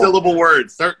 13-syllable word.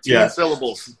 13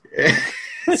 syllables.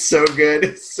 So good.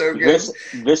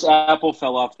 This apple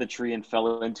fell off the tree and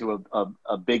fell into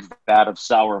a big vat of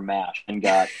sour mash and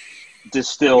got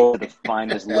distilled to the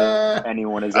finest liquor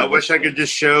anyone has ever. I wish I could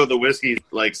just show the whiskey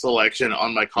selection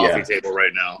on my coffee table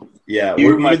right now. Yeah,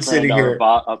 we've been sitting here.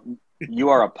 You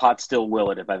are a pot still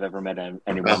Willet if I've ever met anyone.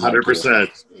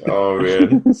 100%. Oh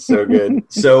man, so good.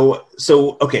 So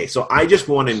okay. So I just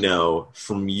want to know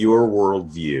from your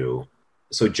worldview.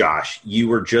 So Josh, you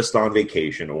were just on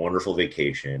vacation, a wonderful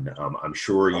vacation. I'm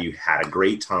sure you had a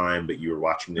great time, but you were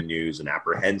watching the news and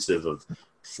apprehensive of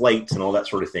flights and all that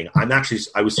sort of thing. I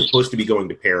was supposed to be going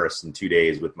to Paris in 2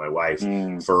 days with my wife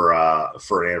for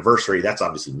an anniversary. That's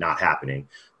obviously not happening.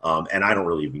 And I don't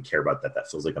really even care about that.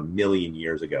 That feels like a million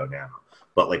years ago now.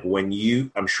 But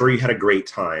I'm sure you had a great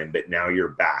time, but now you're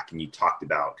back and you talked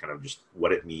about kind of just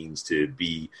what it means to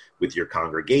be with your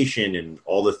congregation and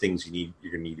all the things you're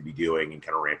going to need to be doing and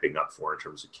kind of ramping up for in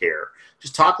terms of care.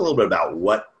 Just talk a little bit about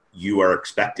what you are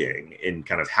expecting and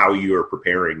kind of how you are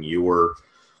preparing your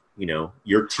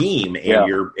team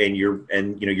and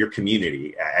your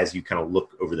community as you kind of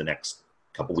look over the next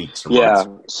couple weeks or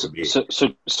months.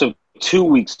 So 2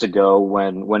 weeks ago,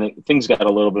 when things got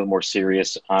a little bit more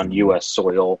serious on U.S.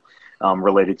 soil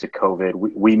related to COVID,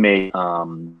 we made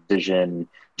decision.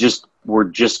 We're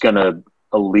just going to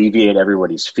alleviate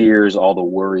everybody's fears, all the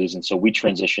worries, and so we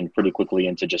transitioned pretty quickly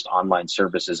into just online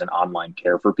services and online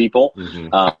care for people,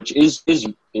 which is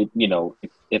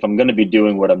if I'm going to be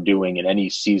doing what I'm doing in any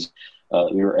season.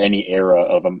 Or any era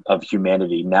of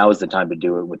humanity, now is the time to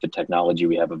do it with the technology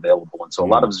we have available. And so a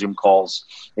lot of Zoom calls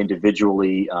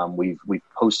individually. We've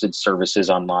posted services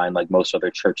online like most other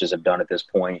churches have done at this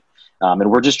point. And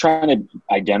we're just trying to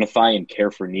identify and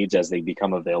care for needs as they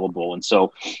become available. And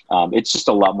so it's just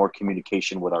a lot more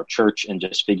communication with our church and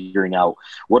just figuring out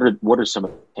what are some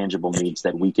of the tangible needs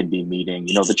that we can be meeting.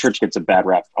 The church gets a bad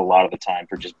rap a lot of the time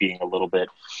for just being a little bit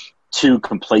too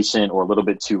complacent or a little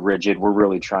bit too rigid. We're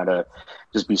really trying to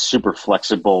just be super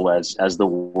flexible as the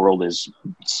world is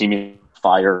seeming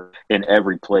fire in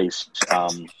every place.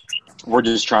 We're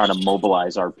just trying to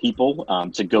mobilize our people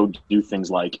to go do things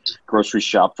like grocery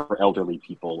shop for elderly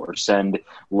people or send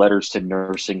letters to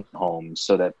nursing homes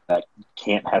so that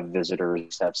can't have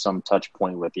visitors, have some touch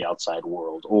point with the outside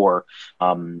world. Or,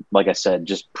 like I said,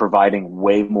 just providing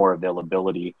way more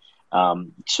availability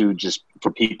to just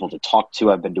for people to talk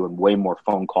to. I've been doing way more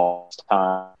phone calls,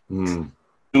 Zoom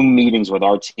meetings with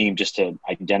our team just to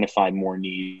identify more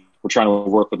needs. We're trying to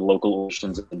work with local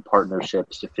organizations and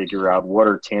partnerships to figure out what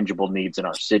are tangible needs in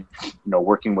our city,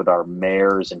 working with our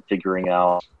mayors and figuring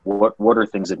out what are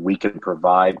things that we can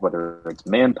provide, whether it's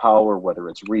manpower, whether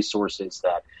it's resources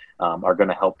that are going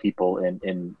to help people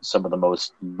in some of the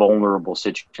most vulnerable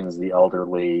situations, the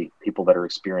elderly, people that are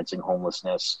experiencing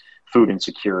homelessness, food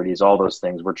insecurities, all those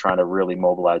things. We're trying to really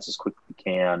mobilize as quick as we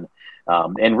can.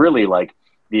 And really like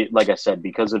I said,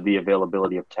 because of the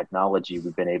availability of technology,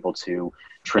 we've been able to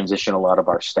transition a lot of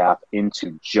our staff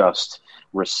into just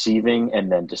receiving and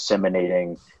then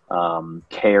disseminating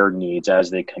care needs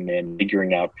as they come in,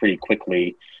 figuring out pretty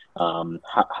quickly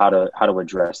how to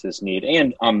address this need,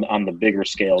 and on the bigger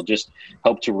scale, just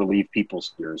help to relieve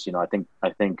people's fears. I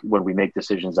think when we make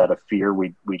decisions out of fear,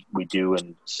 we do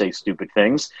and say stupid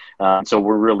things. So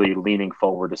we're really leaning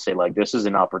forward to say, like, this is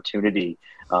an opportunity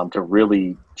to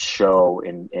really show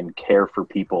and care for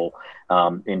people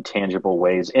in tangible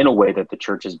ways, in a way that the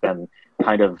church has been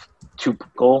kind of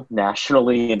typical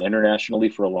nationally and internationally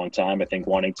for a long time. I think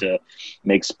wanting to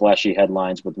make splashy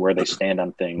headlines with where they stand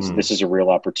on things. This is a real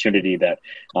opportunity that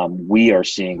we are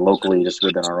seeing locally just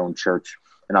within our own church,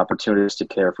 an opportunity to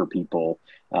care for people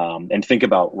and think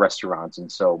about restaurants.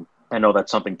 And so I know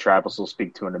that's something Travis will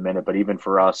speak to in a minute, but even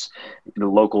for us, the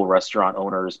local restaurant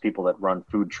owners, people that run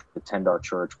food, attend our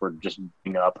church, we're just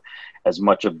bringing up as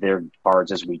much of their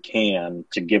cards as we can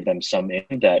to give them some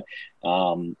in that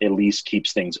at least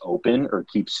keeps things open, or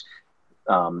keeps,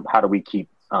 how do we keep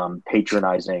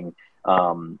patronizing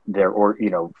their, or,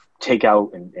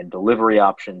 takeout and delivery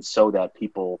options, so that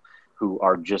people who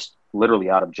are just literally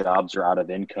out of jobs or out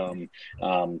of income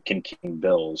can keep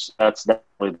bills. That's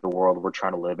really the world we're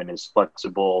trying to live in, is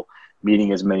flexible,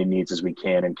 meeting as many needs as we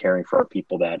can, and caring for our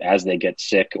people that as they get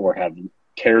sick or have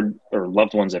cared, or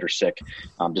loved ones that are sick,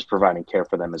 just providing care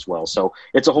for them as well. So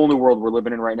it's a whole new world we're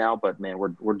living in right now, but man,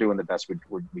 we're doing the best we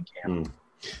can.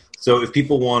 So if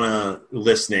people want to,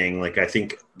 listening, like I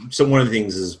think, so one of the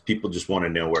things is people just want to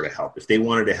know where to help. If they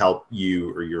wanted to help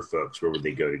you or your folks, where would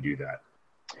they go to do that?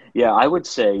 Yeah, I would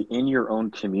say in your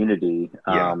own community,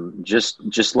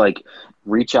 just like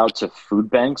reach out to food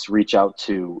banks, reach out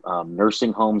to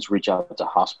nursing homes, reach out to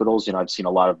hospitals. I've seen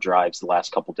a lot of drives the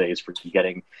last couple of days for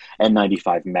getting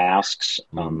N95 masks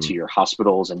to your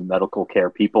hospitals and medical care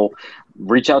people.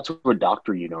 Reach out to a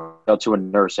doctor, out to a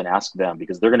nurse, and ask them,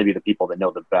 because they're going to be the people that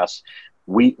know the best.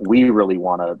 We really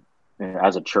want to,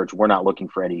 as a church, we're not looking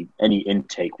for any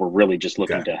intake. We're really just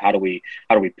looking to how do we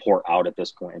pour out at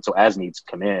this point. And so as needs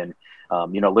come in,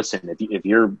 listen, if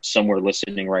you're somewhere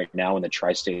listening right now in the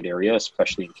tri-state area,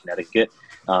 especially in Connecticut,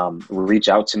 reach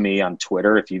out to me on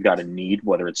Twitter if you've got a need,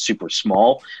 whether it's super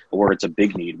small or it's a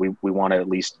big need. We want to at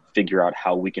least figure out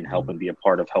how we can help and be a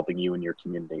part of helping you in your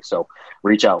community. So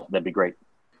reach out. That'd be great.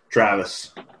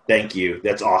 Travis, thank you.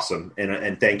 That's awesome.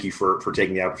 And thank you for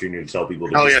taking the opportunity to tell people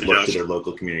to look to their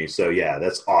local community. So yeah,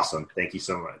 that's awesome. Thank you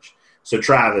so much. So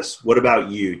Travis, what about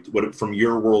you? What, from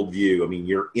your worldview? I mean,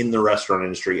 you're in the restaurant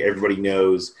industry. Everybody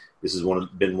knows this has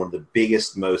been one of the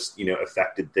biggest, most,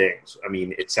 affected things. I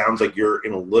mean, it sounds like you're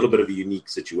in a little bit of a unique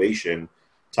situation.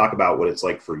 Talk about what it's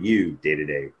like for you day to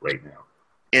day right now.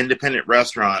 Independent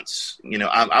restaurants,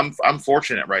 I'm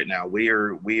fortunate right now. We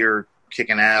are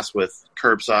kicking ass with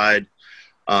curbside.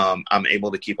 I'm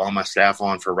able to keep all my staff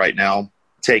on for right now,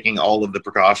 taking all of the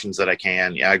precautions that I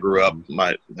can. Yeah, I grew up,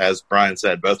 as Brian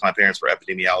said, both my parents were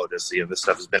epidemiologists. This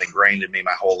stuff has been ingrained in me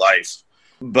my whole life.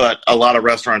 But a lot of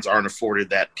restaurants aren't afforded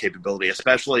that capability,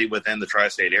 especially within the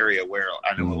tri-state area where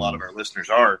I know a lot of our listeners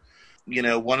are.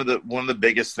 One of the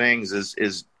biggest things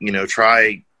is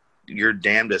try your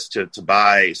damnedest to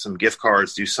buy some gift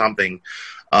cards, do something.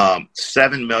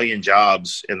 7 million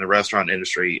jobs in the restaurant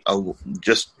industry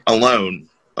just alone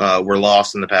were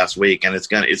lost in the past week, and it's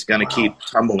gonna keep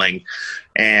tumbling.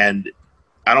 And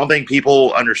I don't think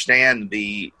people understand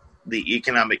the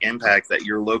economic impact that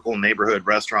your local neighborhood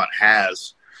restaurant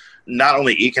has. Not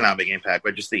only economic impact,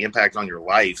 but just the impact on your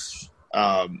life.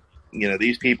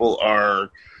 These people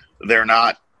they're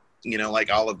not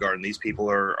like Olive Garden. These people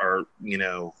are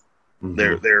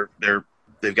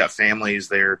they've got families.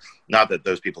 They're not that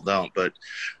those people don't, but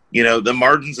the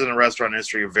margins in the restaurant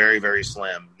industry are very, very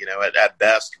slim. At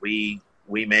best we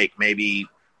make maybe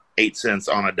 8 cents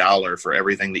on a dollar for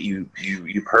everything that you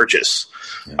purchase.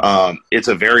 Yeah. It's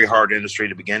a very hard industry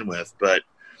to begin with, but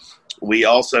we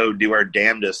also do our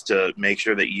damnedest to make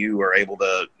sure that you are able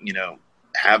to,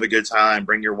 have a good time,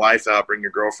 bring your wife out, bring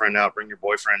your girlfriend out, bring your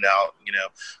boyfriend out.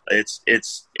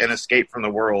 It's an escape from the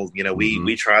world.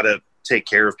 We try to take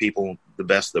care of people the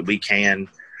best that we can.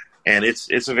 And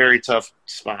it's a very tough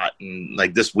spot. And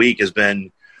like this week has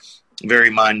been very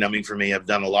mind numbing for me. I've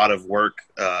done a lot of work.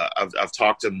 I've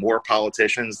talked to more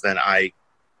politicians than I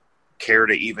care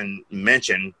to even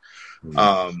mention,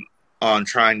 on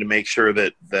trying to make sure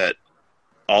that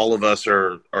all of us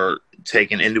are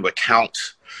taken into account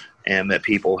and that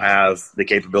people have the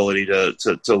capability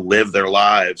to live their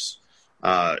lives.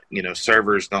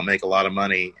 Servers don't make a lot of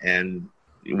money, and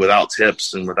without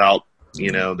tips and without,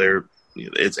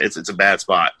 it's a bad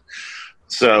spot.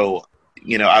 So,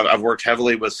 I've worked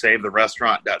heavily with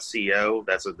SaveTheRestaurant.co.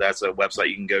 That's a website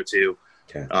you can go to.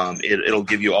 Okay. It'll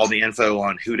give you all the info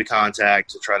on who to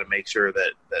contact to try to make sure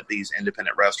that these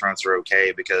independent restaurants are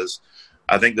okay, because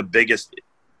I think the biggest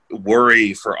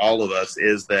worry for all of us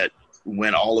is that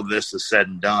when all of this is said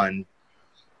and done,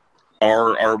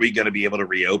 are we going to be able to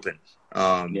reopen?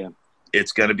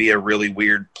 It's going to be a really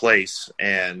weird place,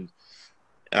 and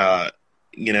go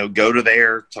to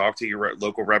there, talk to your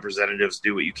local representatives,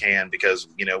 do what you can, because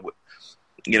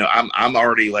I'm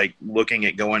already like looking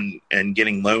at going and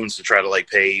getting loans to try to like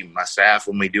pay my staff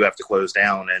when we do have to close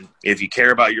down. And if you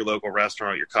care about your local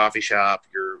restaurant, your coffee shop,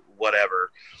 your whatever,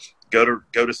 go to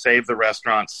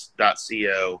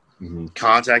SaveTheRestaurants.co.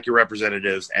 Contact your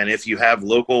representatives, and if you have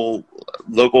local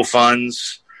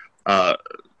funds or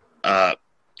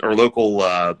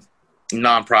local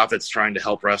nonprofits trying to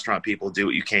help restaurant people, do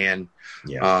what you can.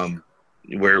 Yeah.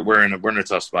 We're in a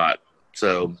tough spot.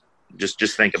 So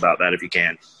just think about that if you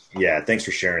can. Yeah, thanks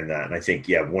for sharing that. And I think,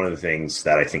 one of the things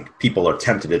that I think people are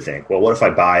tempted to think, well, what if I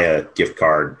buy a gift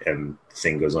card and the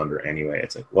thing goes under anyway?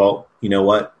 It's like, well, you know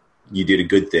what? You did a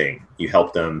good thing. You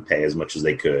helped them pay as much as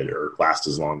they could or last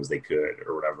as long as they could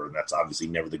or whatever. And that's obviously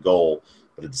never the goal.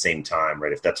 But at the same time,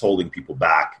 right, if that's holding people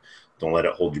back, don't let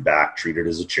it hold you back. Treat it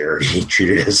as a charity.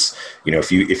 Treat it as,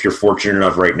 if you're fortunate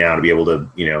enough right now to be able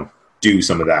to, do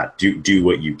some of that, do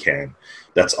what you can.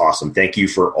 That's awesome. Thank you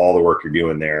for all the work you're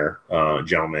doing there,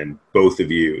 gentlemen, both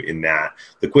of you in that.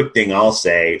 The quick thing I'll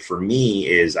say for me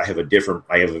is I have a different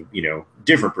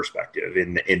perspective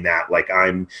in that, like,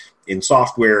 I'm in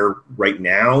software right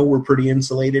now, we're pretty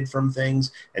insulated from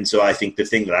things. And so I think the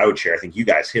thing that I would share, I think you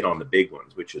guys hit on the big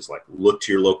ones, which is like, look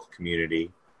to your local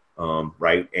community,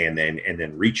 right. And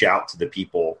then reach out to the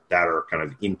people that are kind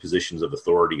of in positions of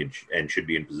authority and should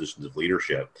be in positions of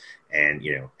leadership and,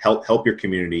 help your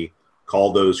community.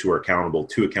 Call those who are accountable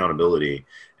to accountability.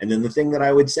 And then the thing that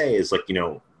I would say is, like,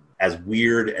 as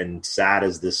weird and sad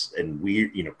as this and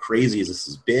weird, crazy as this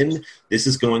has been, this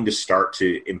is going to start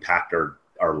to impact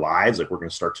our lives. Like, we're going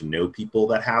to start to know people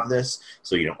that have this.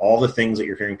 So, all the things that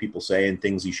you're hearing people say and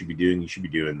things you should be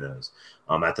doing those.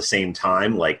 At the same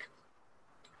time, like,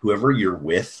 whoever you're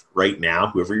with right now,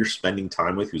 whoever you're spending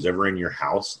time with, who's ever in your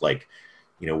house, like,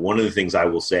 one of the things I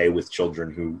will say with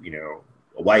children who,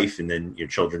 a wife and then your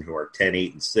children who are 10,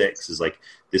 8, and 6 is like,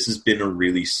 this has been a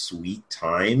really sweet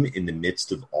time in the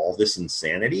midst of all this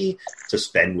insanity to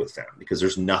spend with them, because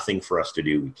there's nothing for us to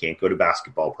do. We can't go to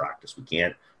basketball practice. We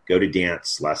can't go to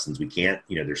dance lessons. We can't,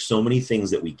 there's so many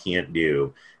things that we can't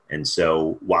do. And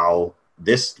so while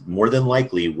this more than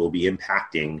likely will be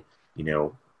impacting,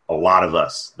 a lot of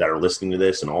us that are listening to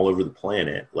this and all over the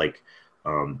planet, like,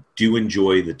 do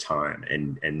enjoy the time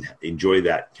and enjoy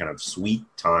that kind of sweet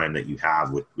time that you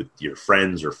have with your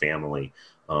friends or family,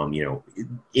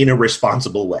 in a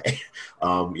responsible way.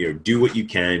 Do what you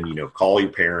can, call your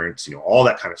parents, all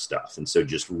that kind of stuff. And so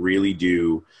just really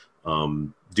do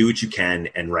what you can.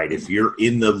 And right, if you're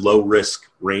in the low risk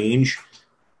range,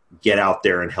 get out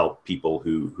there and help people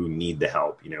who need the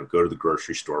help, go to the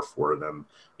grocery store for them,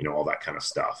 all that kind of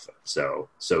stuff. So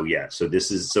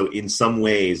this is, so in some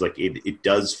ways, like, it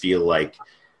does feel like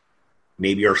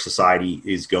maybe our society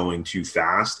is going too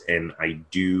fast. And I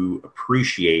do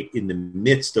appreciate, in the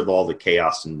midst of all the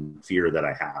chaos and fear that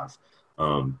I have,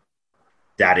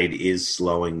 that it is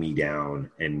slowing me down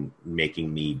and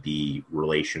making me be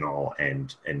relational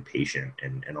and patient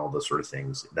and all those sort of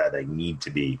things that I need to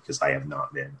be, because I have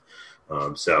not been.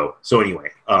 So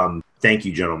anyway, thank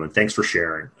you, gentlemen. Thanks for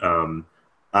sharing.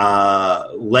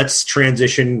 Let's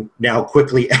transition now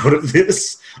quickly out of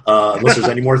this, unless there's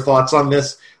any more thoughts on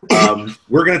this.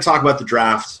 We're going to talk about the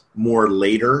draft more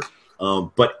later,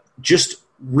 but just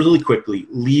really quickly,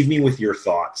 leave me with your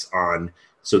thoughts on,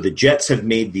 so the Jets have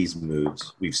made these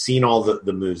moves. We've seen all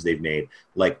the moves they've made.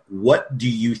 Like, what do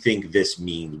you think this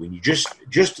means when you just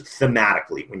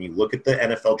thematically, when you look at the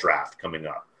NFL draft coming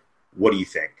up? What do you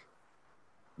think?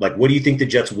 Like, what do you think the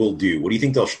Jets will do? What do you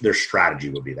think their strategy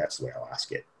will be? That's the way I'll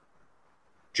ask it.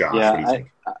 Josh, what do you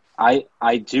think?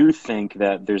 I do think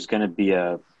that there's going to be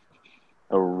a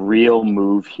real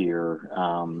move here,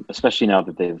 especially now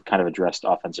that they've kind of addressed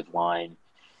offensive line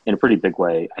in a pretty big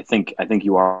way. I think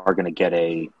you are going to get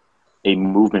a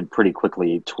movement pretty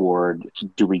quickly toward,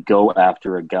 do we go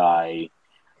after a guy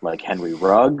like Henry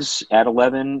Ruggs at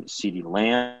 11, CeeDee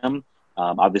Lamb?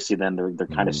 Obviously, then they're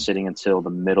kind of sitting until the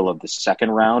middle of the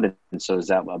second round, and so is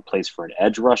that a place for an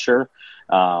edge rusher?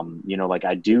 Like,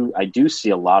 I do see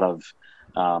a lot of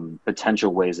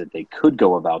potential ways that they could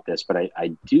go about this, but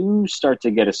I do start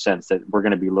to get a sense that we're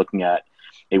going to be looking at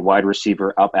a wide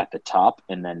receiver up at the top,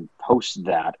 and then post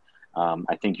that,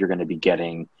 I think you're going to be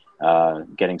getting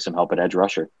some help at edge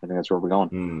rusher. I think that's where we're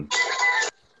going.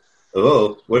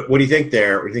 Oh, what do you think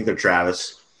there? What do you think there,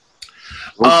 Travis?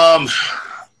 I'm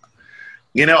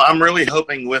really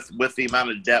hoping with the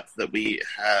amount of depth that we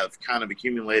have kind of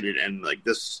accumulated and like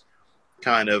this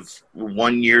kind of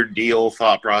 1-year deal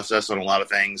thought process on a lot of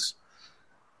things,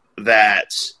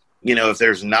 that, if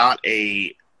there's not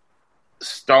a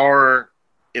star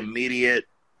immediate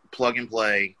plug and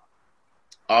play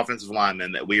offensive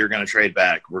lineman that we are going to trade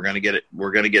back, we're going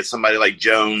to get somebody like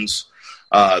Jones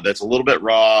that's a little bit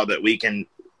raw, that we can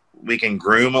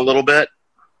groom a little bit.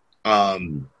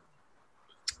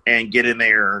 And get in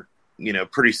there,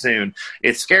 pretty soon.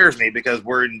 It scares me because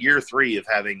we're in year 3 of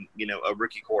having, a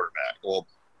rookie quarterback. Well,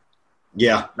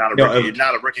 yeah, not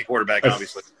a rookie quarterback,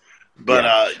 obviously. but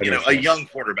a young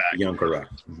quarterback.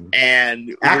 Mm-hmm.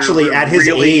 And actually, at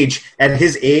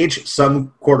his age,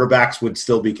 some quarterbacks would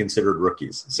still be considered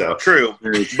rookies. So true.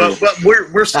 But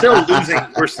we're still losing.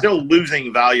 We're still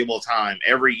losing valuable time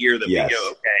every year that we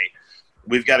go. Okay,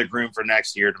 we've got to groom for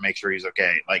next year to make sure he's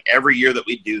okay. Like every year that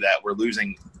we do that, we're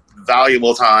losing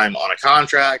valuable time on a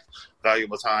contract,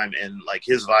 valuable time in like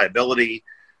his viability.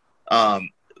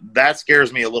 That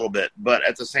scares me a little bit. But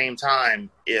at the same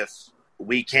time, if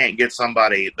we can't get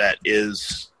somebody that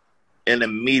is an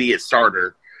immediate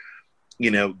starter,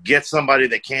 get somebody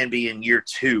that can be in year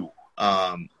 2,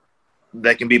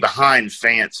 that can be behind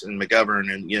Fance and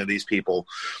McGovern and, these people.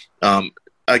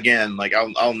 Again, like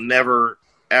I'll never,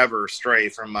 ever stray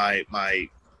from my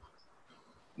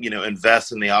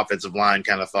invest in the offensive line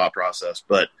kind of thought process.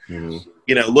 But,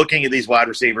 looking at these wide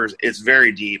receivers, it's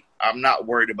very deep. I'm not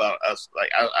worried about us. Like,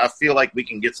 I feel like we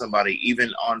can get somebody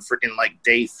even on freaking like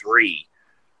day 3.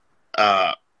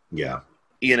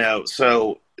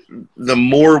 So the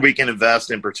more we can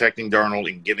invest in protecting Darnold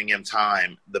and giving him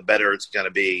time, the better it's going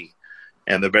to be.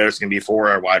 And the better it's going to be for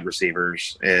our wide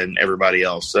receivers and everybody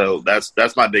else. So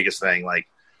that's my biggest thing. Like,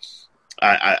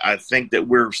 I think that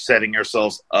we're setting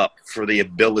ourselves up for the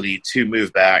ability to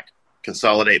move back,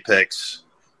 consolidate picks,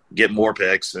 get more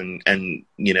picks, and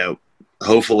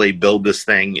hopefully build this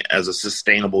thing as a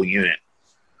sustainable unit.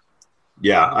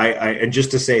 Yeah, and just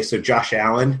to say, so Josh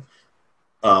Allen,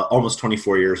 almost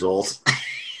 24 years old,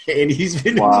 and he's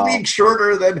been in the league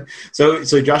shorter than so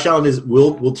Josh Allen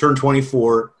will turn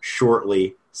 24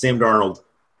 shortly. Sam Darnold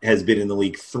has been in the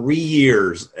league 3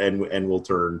 years and will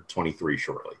turn 23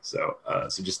 shortly. So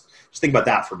just think about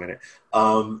that for a minute.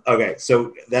 Okay,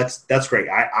 so that's great.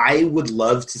 I would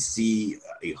love to see.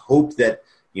 I hope that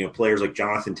players like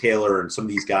Jonathan Taylor and some of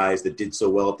these guys that did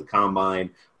so well at the combine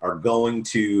are going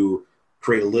to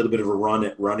create a little bit of a run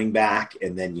at running back,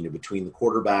 and then between the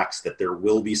quarterbacks that there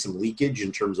will be some leakage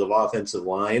in terms of offensive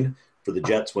line for the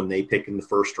Jets when they pick in the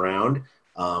first round.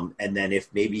 And then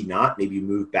if maybe not, maybe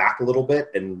move back a little bit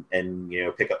and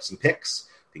pick up some picks.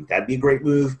 I think that'd be a great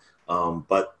move.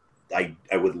 But I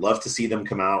would love to see them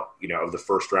come out, of the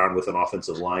first round with an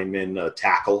offensive lineman,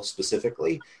 tackle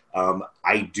specifically.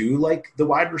 I do like the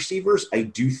wide receivers. I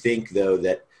do think though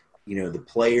that, the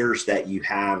players that you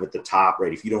have at the top,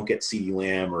 right? If you don't get CeeDee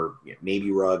Lamb or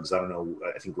maybe Ruggs, I don't know.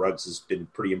 I think Ruggs has been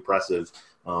pretty impressive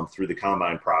through the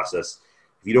combine process.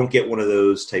 If you don't get one of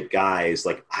those type guys,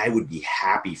 like I would be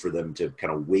happy for them to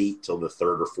kind of wait till the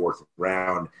 3rd or 4th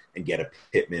round and get a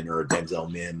Pittman or a Denzel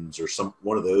Mims or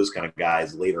one of those kind of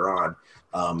guys later on.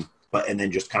 And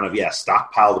then just kind of,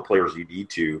 stockpile the players you need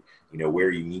to,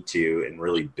 where you need to, and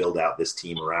really build out this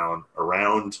team around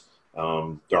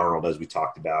Darnold, as we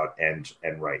talked about, and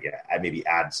maybe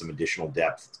add some additional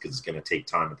depth because it's going to take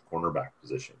time at the cornerback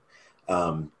position.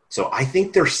 So I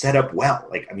think they're set up well.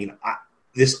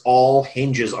 This all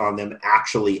hinges on them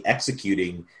actually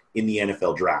executing in the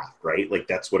NFL draft, right? Like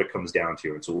that's what it comes down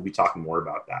to. And so we'll be talking more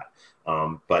about that.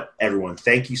 But everyone,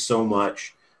 thank you so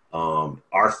much.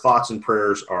 Our thoughts and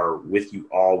prayers are with you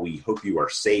all. We hope you are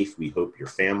safe. We hope your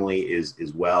family is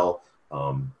well.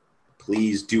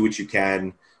 Please do what you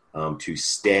can to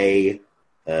stay,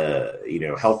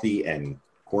 healthy and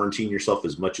quarantine yourself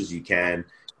as much as you can.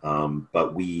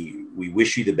 But we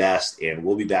wish you the best, and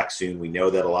we'll be back soon. We know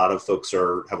that a lot of folks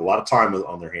have a lot of time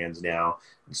on their hands now,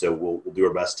 and so we'll do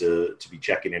our best to be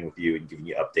checking in with you and giving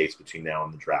you updates between now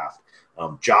and the draft.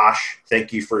 Josh,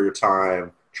 thank you for your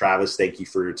time. Travis, thank you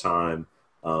for your time.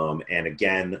 And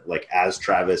again, like as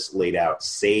Travis laid out,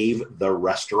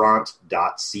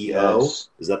 savetherestaurant.co. Yes.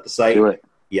 Is that the site? Do it.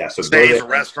 Yeah. So save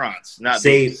restaurants, not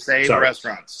save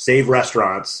restaurants.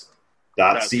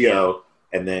 Saverestaurants.co.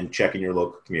 And then check in your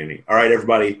local community. All right,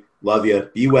 everybody. Love you.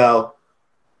 Be well.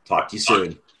 Talk to you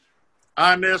soon.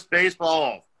 I miss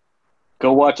baseball.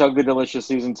 Go watch Ugly Delicious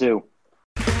Season 2.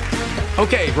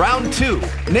 Okay, round 2.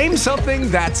 Name something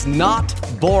that's not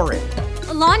boring.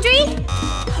 A laundry?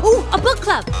 Ooh, a book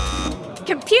club.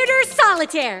 Computer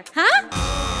solitaire, huh?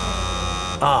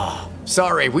 Ah,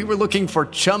 sorry. We were looking for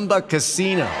Chumba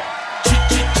Casino.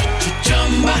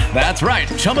 That's right.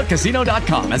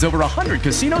 ChumbaCasino.com has over 100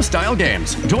 casino-style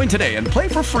games. Join today and play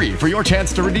for free for your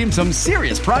chance to redeem some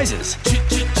serious prizes.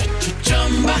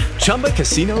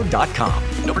 ChumbaCasino.com.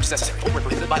 No purchase necessary. Void where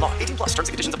prohibited by law. 18+ terms and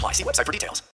conditions apply. See website for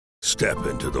details. Step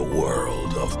into the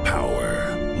world of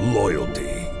power, loyalty,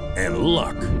 and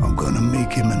luck. I'm going to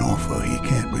make him an offer he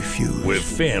can't refuse. With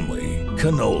family,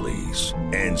 cannolis,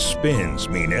 and spins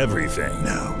mean everything.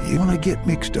 Now, you want to get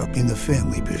mixed up in the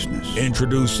family business.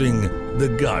 Introducing The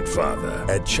Godfather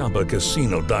at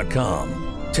ChumbaCasino.com.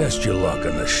 Test your luck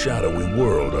in the shadowy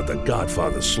world of The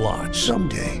Godfather slot.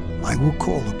 Someday, I will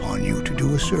call upon you to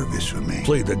do a service for me.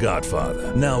 Play The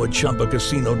Godfather now at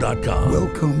ChumbaCasino.com.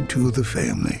 Welcome to the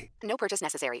family. No purchase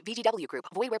necessary. VGW Group.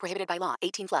 Void where prohibited by law.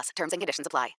 18 plus. Terms and conditions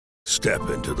apply. Step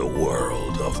into the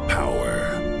world of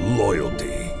power,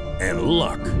 loyalty, and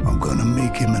luck. I'm gonna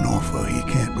make him an offer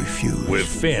he can't refuse. With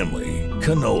family,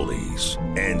 cannolis,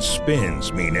 and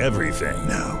spins mean everything.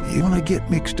 Now, you wanna get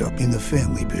mixed up in the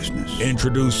family business.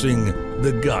 Introducing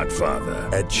The Godfather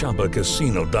at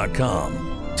ChumbaCasino.com.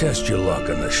 Test your luck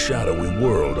in the shadowy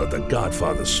world of The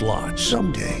Godfather slot.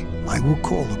 Someday, I will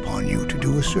call upon you to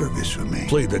do a service for me.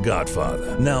 Play The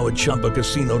Godfather now at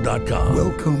ChumbaCasino.com.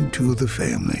 Welcome to the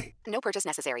family. No purchase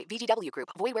necessary. VGW Group.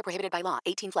 Void where prohibited by law.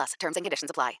 18 plus. Terms and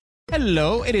conditions apply.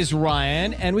 Hello, it is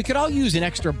Ryan, and we could all use an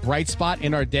extra bright spot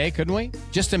in our day, couldn't we?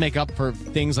 Just to make up for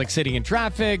things like sitting in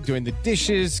traffic, doing the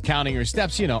dishes, counting your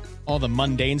steps, you know, all the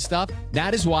mundane stuff.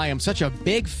 That is why I'm such a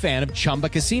big fan of Chumba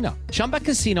Casino. Chumba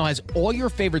Casino has all your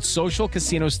favorite social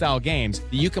casino-style games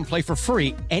that you can play for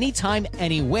free anytime,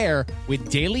 anywhere with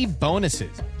daily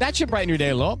bonuses. That should brighten your day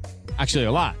a little. Actually,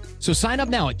 a lot. So sign up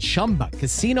now at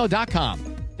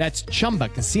ChumbaCasino.com. That's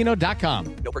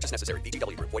ChumbaCasino.com. No purchase necessary.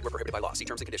 VGW Group. Void where prohibited by law. See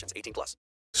terms and conditions. 18 plus.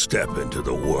 Step into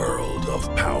the world of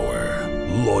power,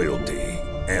 loyalty,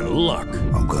 and luck.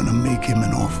 I'm gonna make him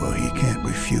an offer he can't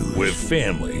refuse. With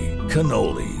family,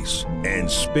 cannolis, and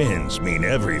spins mean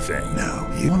everything. Now,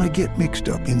 you wanna get mixed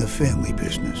up in the family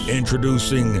business.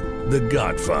 Introducing The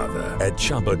Godfather at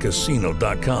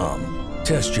ChumbaCasino.com.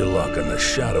 Test your luck in the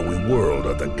shadowy world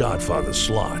of The Godfather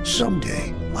slot.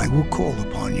 Someday, I will call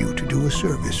upon you to do a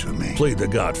service for me. Play The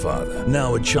Godfather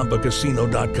now at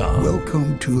ChumbaCasino.com.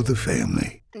 Welcome to the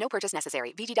family. No purchase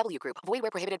necessary. VGW Group. Void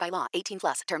where prohibited by law. 18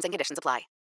 plus. Terms and conditions apply.